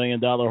 $7 million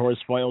horse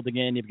Foiled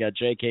Again. You've got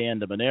J.K. and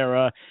the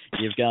Monera.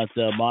 You've got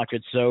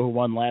Makatso, who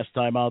won last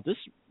time out. This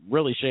is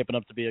really shaping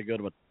up to be a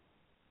good one.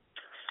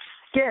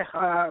 Yeah,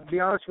 to be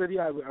honest with you,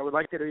 I would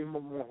like there to be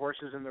more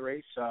horses in the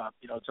race.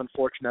 You know, it's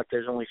unfortunate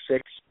there's only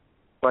 6.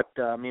 But,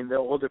 I mean, the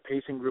older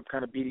pacing group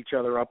kind of beat each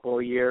other up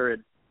all year,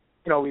 and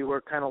you know, we were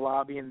kind of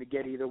lobbying to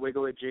get either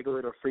Wiggle It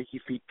Jiggleit or Freaky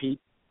Feet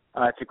Pete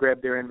to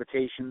grab their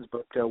invitations,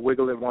 but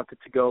Wiggle It wanted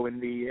to go in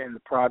the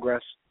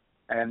Progress,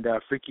 and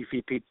Freaky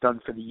Feet Pete's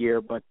done for the year.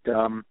 But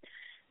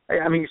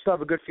I mean, you still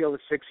have a good field of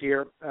 6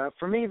 here.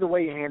 For me, the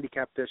way you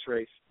handicap this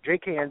race,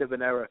 J.K. and the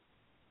Monera,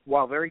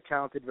 while very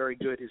talented, very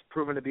good, is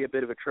proven to be a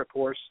bit of a trip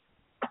horse.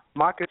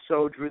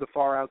 Makatso drew the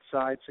far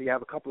outside, so you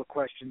have a couple of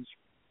questions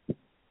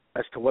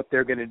as to what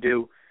they're going to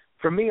do.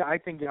 For me, I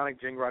think Yannick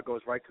Gingras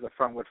goes right to the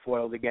front with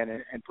Foiled Again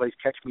and plays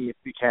Catch Me If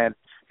You Can,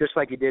 just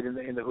like he did in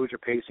the Hoosier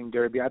Pacing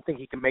Derby. I think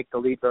he can make the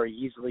lead very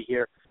easily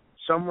here.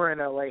 Somewhere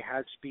in L.A.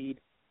 has speed,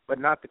 but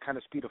not the kind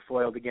of speed of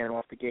Foiled Again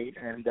off the gate.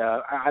 And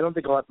I don't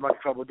think he'll have much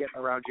trouble getting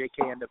around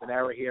J.K. and the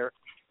Monera here.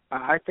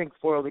 I think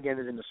Foiled Again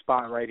is in the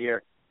spot right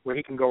here where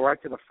he can go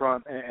right to the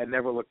front and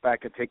never look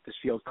back and take this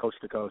field coast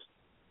to coast.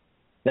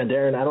 Now,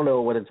 Darin, I don't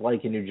know what it's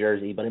like in New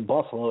Jersey, but in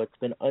Buffalo, it's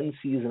been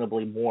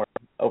unseasonably warm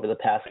over the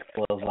past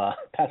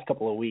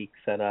couple of weeks.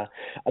 And I'll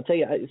tell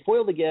you,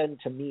 Foiled Again,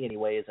 to me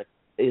anyway,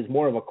 is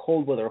more of a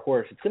cold weather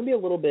horse. It's going to be a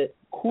little bit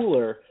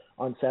cooler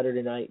on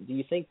Saturday night. Do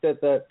you think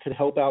that could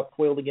help out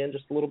Foiled Again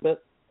just a little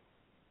bit?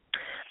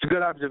 It's a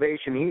good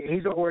observation.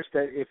 He's a horse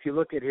that, if you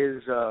look at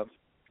his,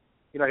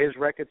 his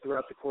record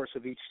throughout the course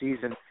of each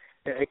season,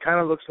 it kind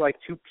of looks like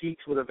 2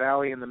 peaks with a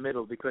valley in the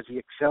middle, because he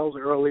excels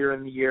earlier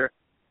in the year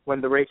when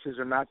the races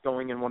are not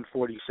going in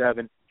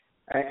 147.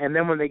 And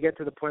then when they get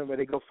to the point where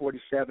they go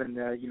 47,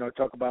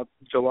 talk about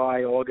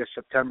July, August,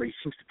 September, he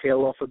seems to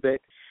tail off a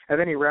bit. And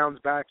then he rounds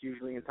back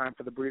usually in time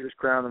for the Breeders'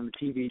 Crown and the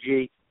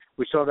TVG.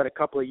 We saw that a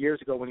couple of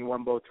years ago when he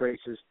won both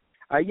races.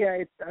 I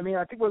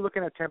think we're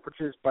looking at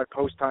temperatures by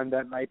post time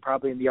that night,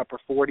 probably in the upper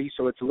 40s,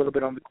 so it's a little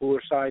bit on the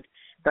cooler side.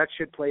 That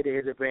should play to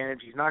his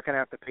advantage. He's not going to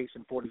have to pace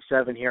in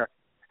 47 here.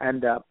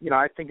 And,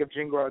 I think if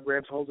Gingras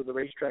grabs hold of the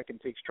racetrack and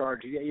takes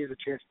charge, he has a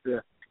chance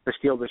to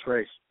steal this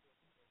race.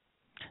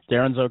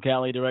 Darin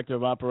Zoccali, Director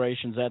of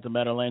Operations at the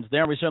Meadowlands.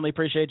 Darin, we certainly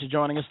appreciate you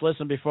joining us.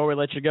 Listen, before we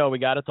let you go, we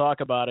got to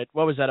talk about it.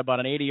 What was that, about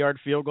an 80-yard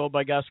field goal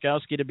by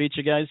Goskowski to beat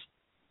you guys?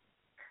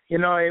 You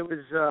know, it was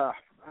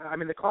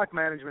the clock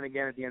management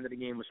again at the end of the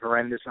game was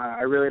horrendous.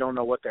 I really don't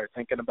know what they're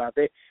thinking about.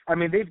 They've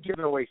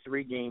given away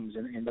 3 games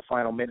in the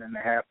final minute and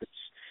a half.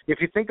 If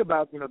you think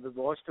about, the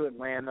loss to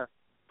Atlanta,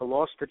 the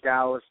loss to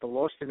Dallas, the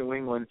loss to New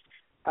England,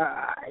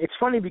 it's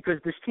funny because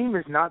this team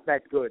is not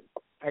that good,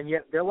 and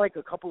yet they're like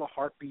a couple of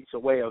heartbeats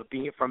away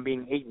from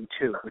being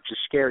 8-2, which is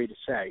scary to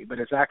say, but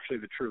it's actually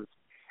the truth.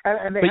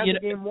 And they had the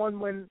game won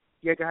when.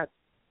 Yeah, go ahead.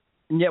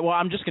 Yeah, well,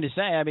 I'm just going to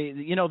say,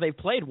 they've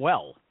played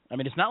well.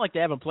 It's not like they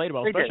haven't played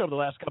well, especially over the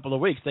last couple of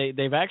weeks.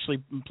 They've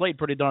actually played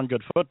pretty darn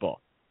good football.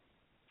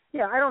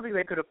 Yeah, I don't think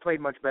they could have played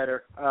much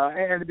better.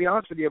 And to be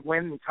honest with you,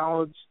 when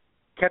Collins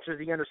catches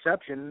the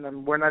interception,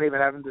 and we're not even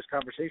having this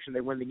conversation,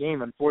 they win the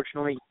game.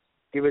 Unfortunately,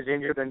 he was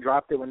injured and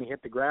dropped it when he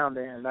hit the ground.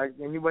 And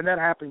when that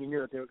happened, you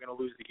knew that they were going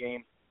to lose the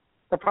game.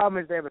 The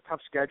problem is they have a tough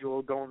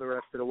schedule going the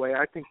rest of the way.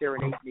 I think they're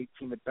an 8-8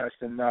 team at best,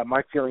 and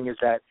my feeling is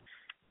that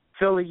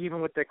Philly,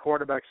 even with their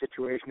quarterback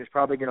situation, is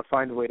probably going to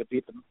find a way to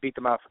beat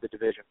them out for the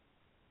division.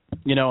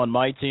 On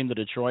my team, the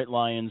Detroit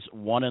Lions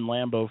won in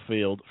Lambeau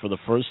Field for the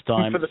first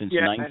time since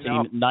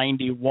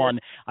 1991.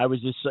 I was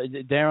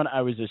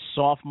a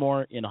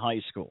sophomore in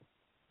high school.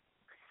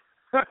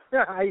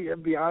 I'll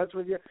be honest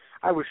with you,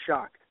 I was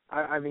shocked.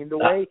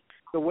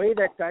 The way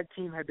that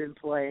team had been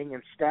playing,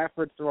 and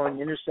Stafford throwing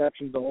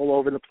interceptions all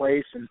over the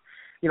place, and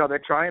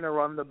they're trying to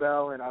run the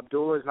bell, and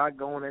Abdullah's not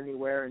going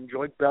anywhere, and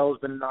Joint Bell's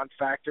been a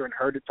non-factor and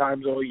hurt at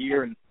times all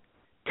year, and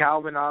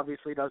Calvin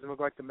obviously doesn't look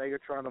like the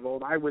Megatron of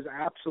old. I was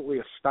absolutely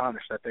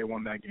astonished that they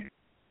won that game.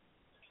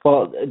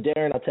 Well,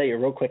 Darin, I'll tell you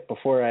real quick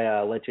before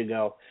I let you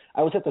go.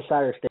 I was at the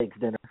Sire Stakes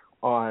dinner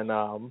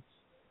on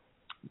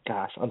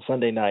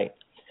Sunday night,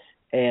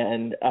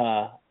 and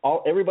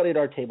everybody at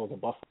our table is a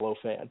Buffalo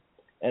fan,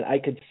 and I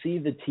could see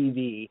the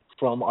TV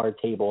from our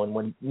table. And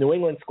when New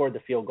England scored the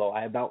field goal,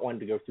 I about wanted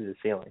to go through the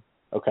ceiling.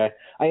 Okay,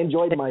 I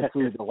enjoyed my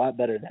food a lot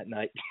better that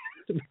night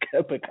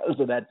because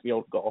of that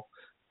field goal.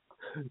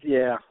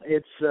 Yeah,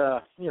 it's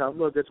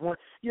look, it's one.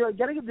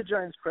 Got to give the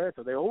Giants credit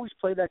though. They always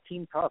play that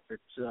team tough.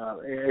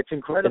 It's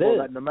incredible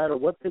that no matter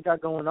what they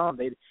got going on,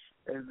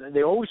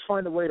 they always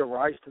find a way to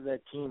rise to that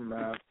team.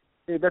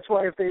 That's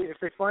why if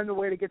they find a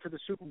way to get to the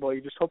Super Bowl,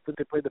 you just hope that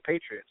they play the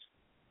Patriots.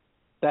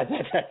 That's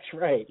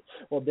right.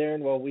 Well,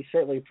 Darin, we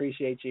certainly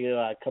appreciate you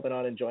coming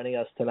on and joining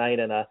us tonight,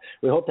 and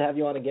we hope to have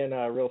you on again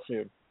real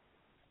soon.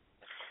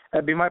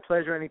 It'd be my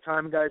pleasure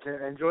anytime, guys.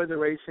 Enjoy the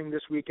racing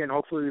this weekend.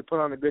 Hopefully we put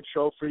on a good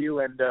show for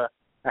you, and a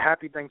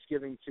happy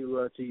Thanksgiving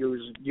to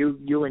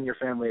you and your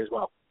family as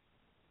well.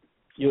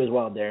 You as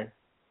well, Darin.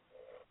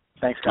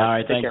 Thanks, guys. All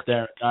right, thanks,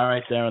 Darin. All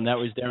right, Darin. That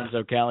was Darin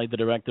Zoccali, the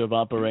Director of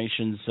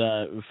Operations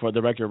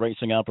Director of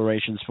Racing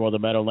Operations for the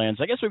Meadowlands.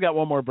 I guess we've got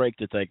one more break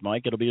to take,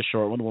 Mike. It'll be a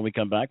short one. When we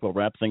come back, we'll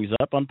wrap things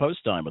up on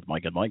Post Time with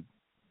Mike and Mike.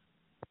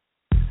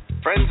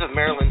 Friends of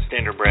Maryland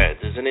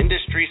Standardbreds is an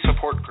industry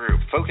support group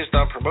focused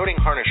on promoting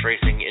harness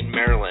racing in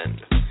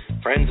Maryland.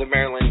 Friends of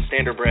Maryland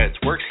Standardbreds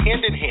works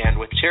hand-in-hand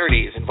with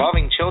charities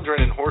involving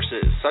children and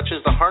horses, such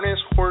as the Harness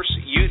Horse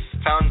Youth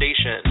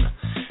Foundation.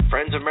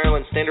 Friends of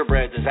Maryland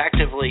Standardbreds is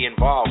actively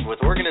involved with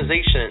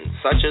organizations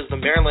such as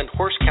the Maryland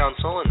Horse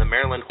Council and the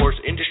Maryland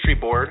Horse Industry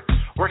Board,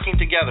 working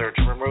together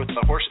to promote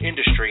the horse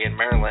industry in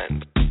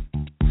Maryland.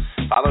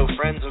 Follow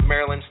Friends of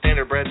Maryland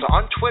Standardbreds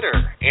on Twitter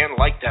and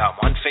like them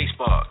on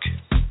Facebook.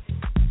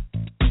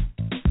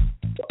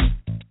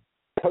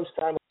 Post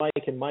Time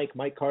with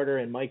Mike Carter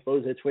and Mike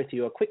Bozich with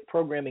you. A quick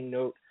programming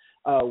note.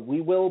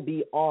 We will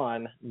be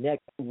on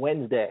next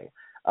Wednesday.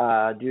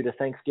 Due to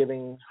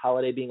Thanksgiving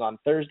holiday being on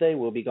Thursday,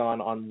 we'll be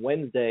gone on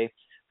Wednesday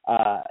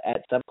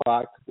at 7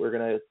 o'clock. We're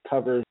going to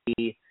cover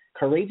the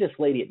Courageous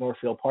Lady at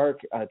Northfield Park.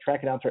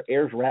 Track announcer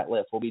Ayers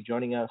Ratliff will be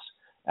joining us,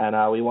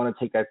 and we want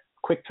to take a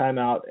quick time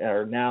out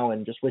now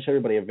and just wish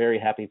everybody a very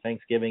happy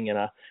Thanksgiving. And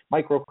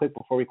Mike, real quick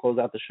before we close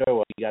out the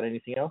show, you got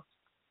anything else?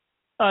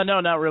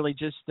 No, not really.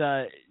 Just,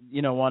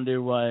 wanted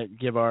to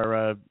give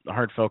our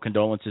heartfelt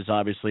condolences,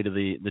 obviously, to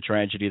the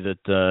tragedy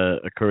that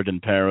occurred in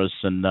Paris.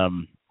 And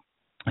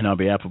on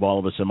behalf of all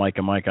of us at Mike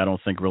and Mike, I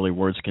don't think really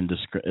words can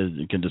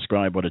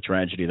describe what a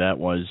tragedy that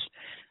was.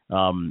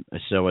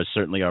 So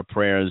certainly our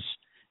prayers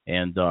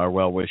and our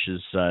well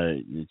wishes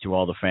to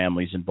all the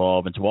families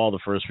involved and to all the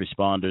first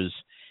responders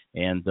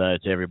and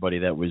to everybody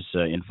that was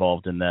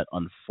involved in that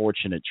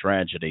unfortunate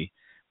tragedy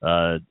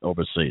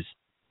overseas.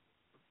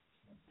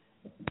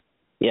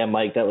 Yeah,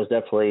 Mike, that was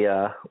definitely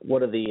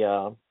one of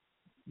the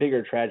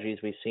bigger tragedies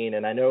we've seen.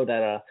 And I know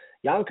that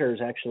Yonkers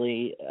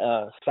actually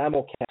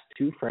simulcast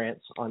to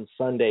France on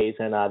Sundays,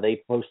 and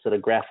they posted a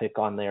graphic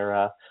on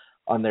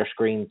their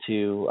screen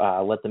to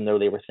let them know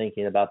they were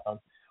thinking about them.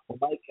 Well,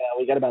 Mike,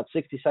 we got about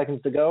 60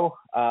 seconds to go.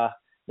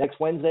 Next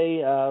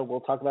Wednesday, we'll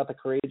talk about the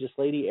Courageous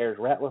Lady. Ayers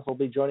Ratliff will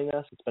be joining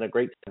us. It's been a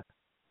great time.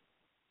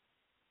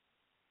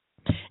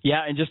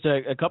 Yeah, and just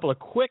a couple of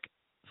quick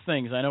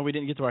things. I know we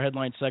didn't get to our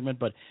headline segment,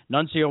 but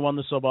Nuncio won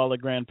the Sobala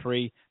Grand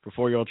Prix for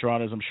 4-year-old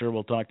trotters. I'm sure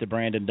we'll talk to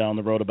Brandon down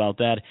the road about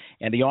that.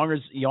 And the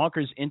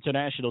Yonkers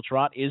International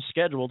Trot is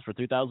scheduled for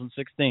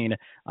 2016,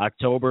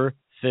 October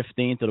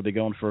 15th. It'll be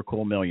going for a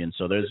cool $1 million.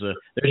 So there's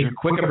your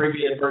quick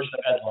abbreviated version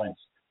of headlines.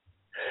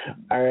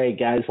 All right,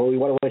 guys. Well, we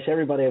want to wish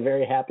everybody a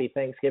very happy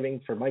Thanksgiving.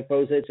 For Mike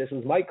Bozich, this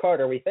is Mike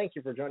Carter. We thank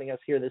you for joining us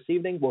here this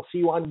evening. We'll see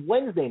you on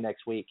Wednesday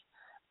next week,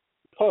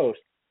 post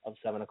of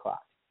 7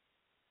 o'clock.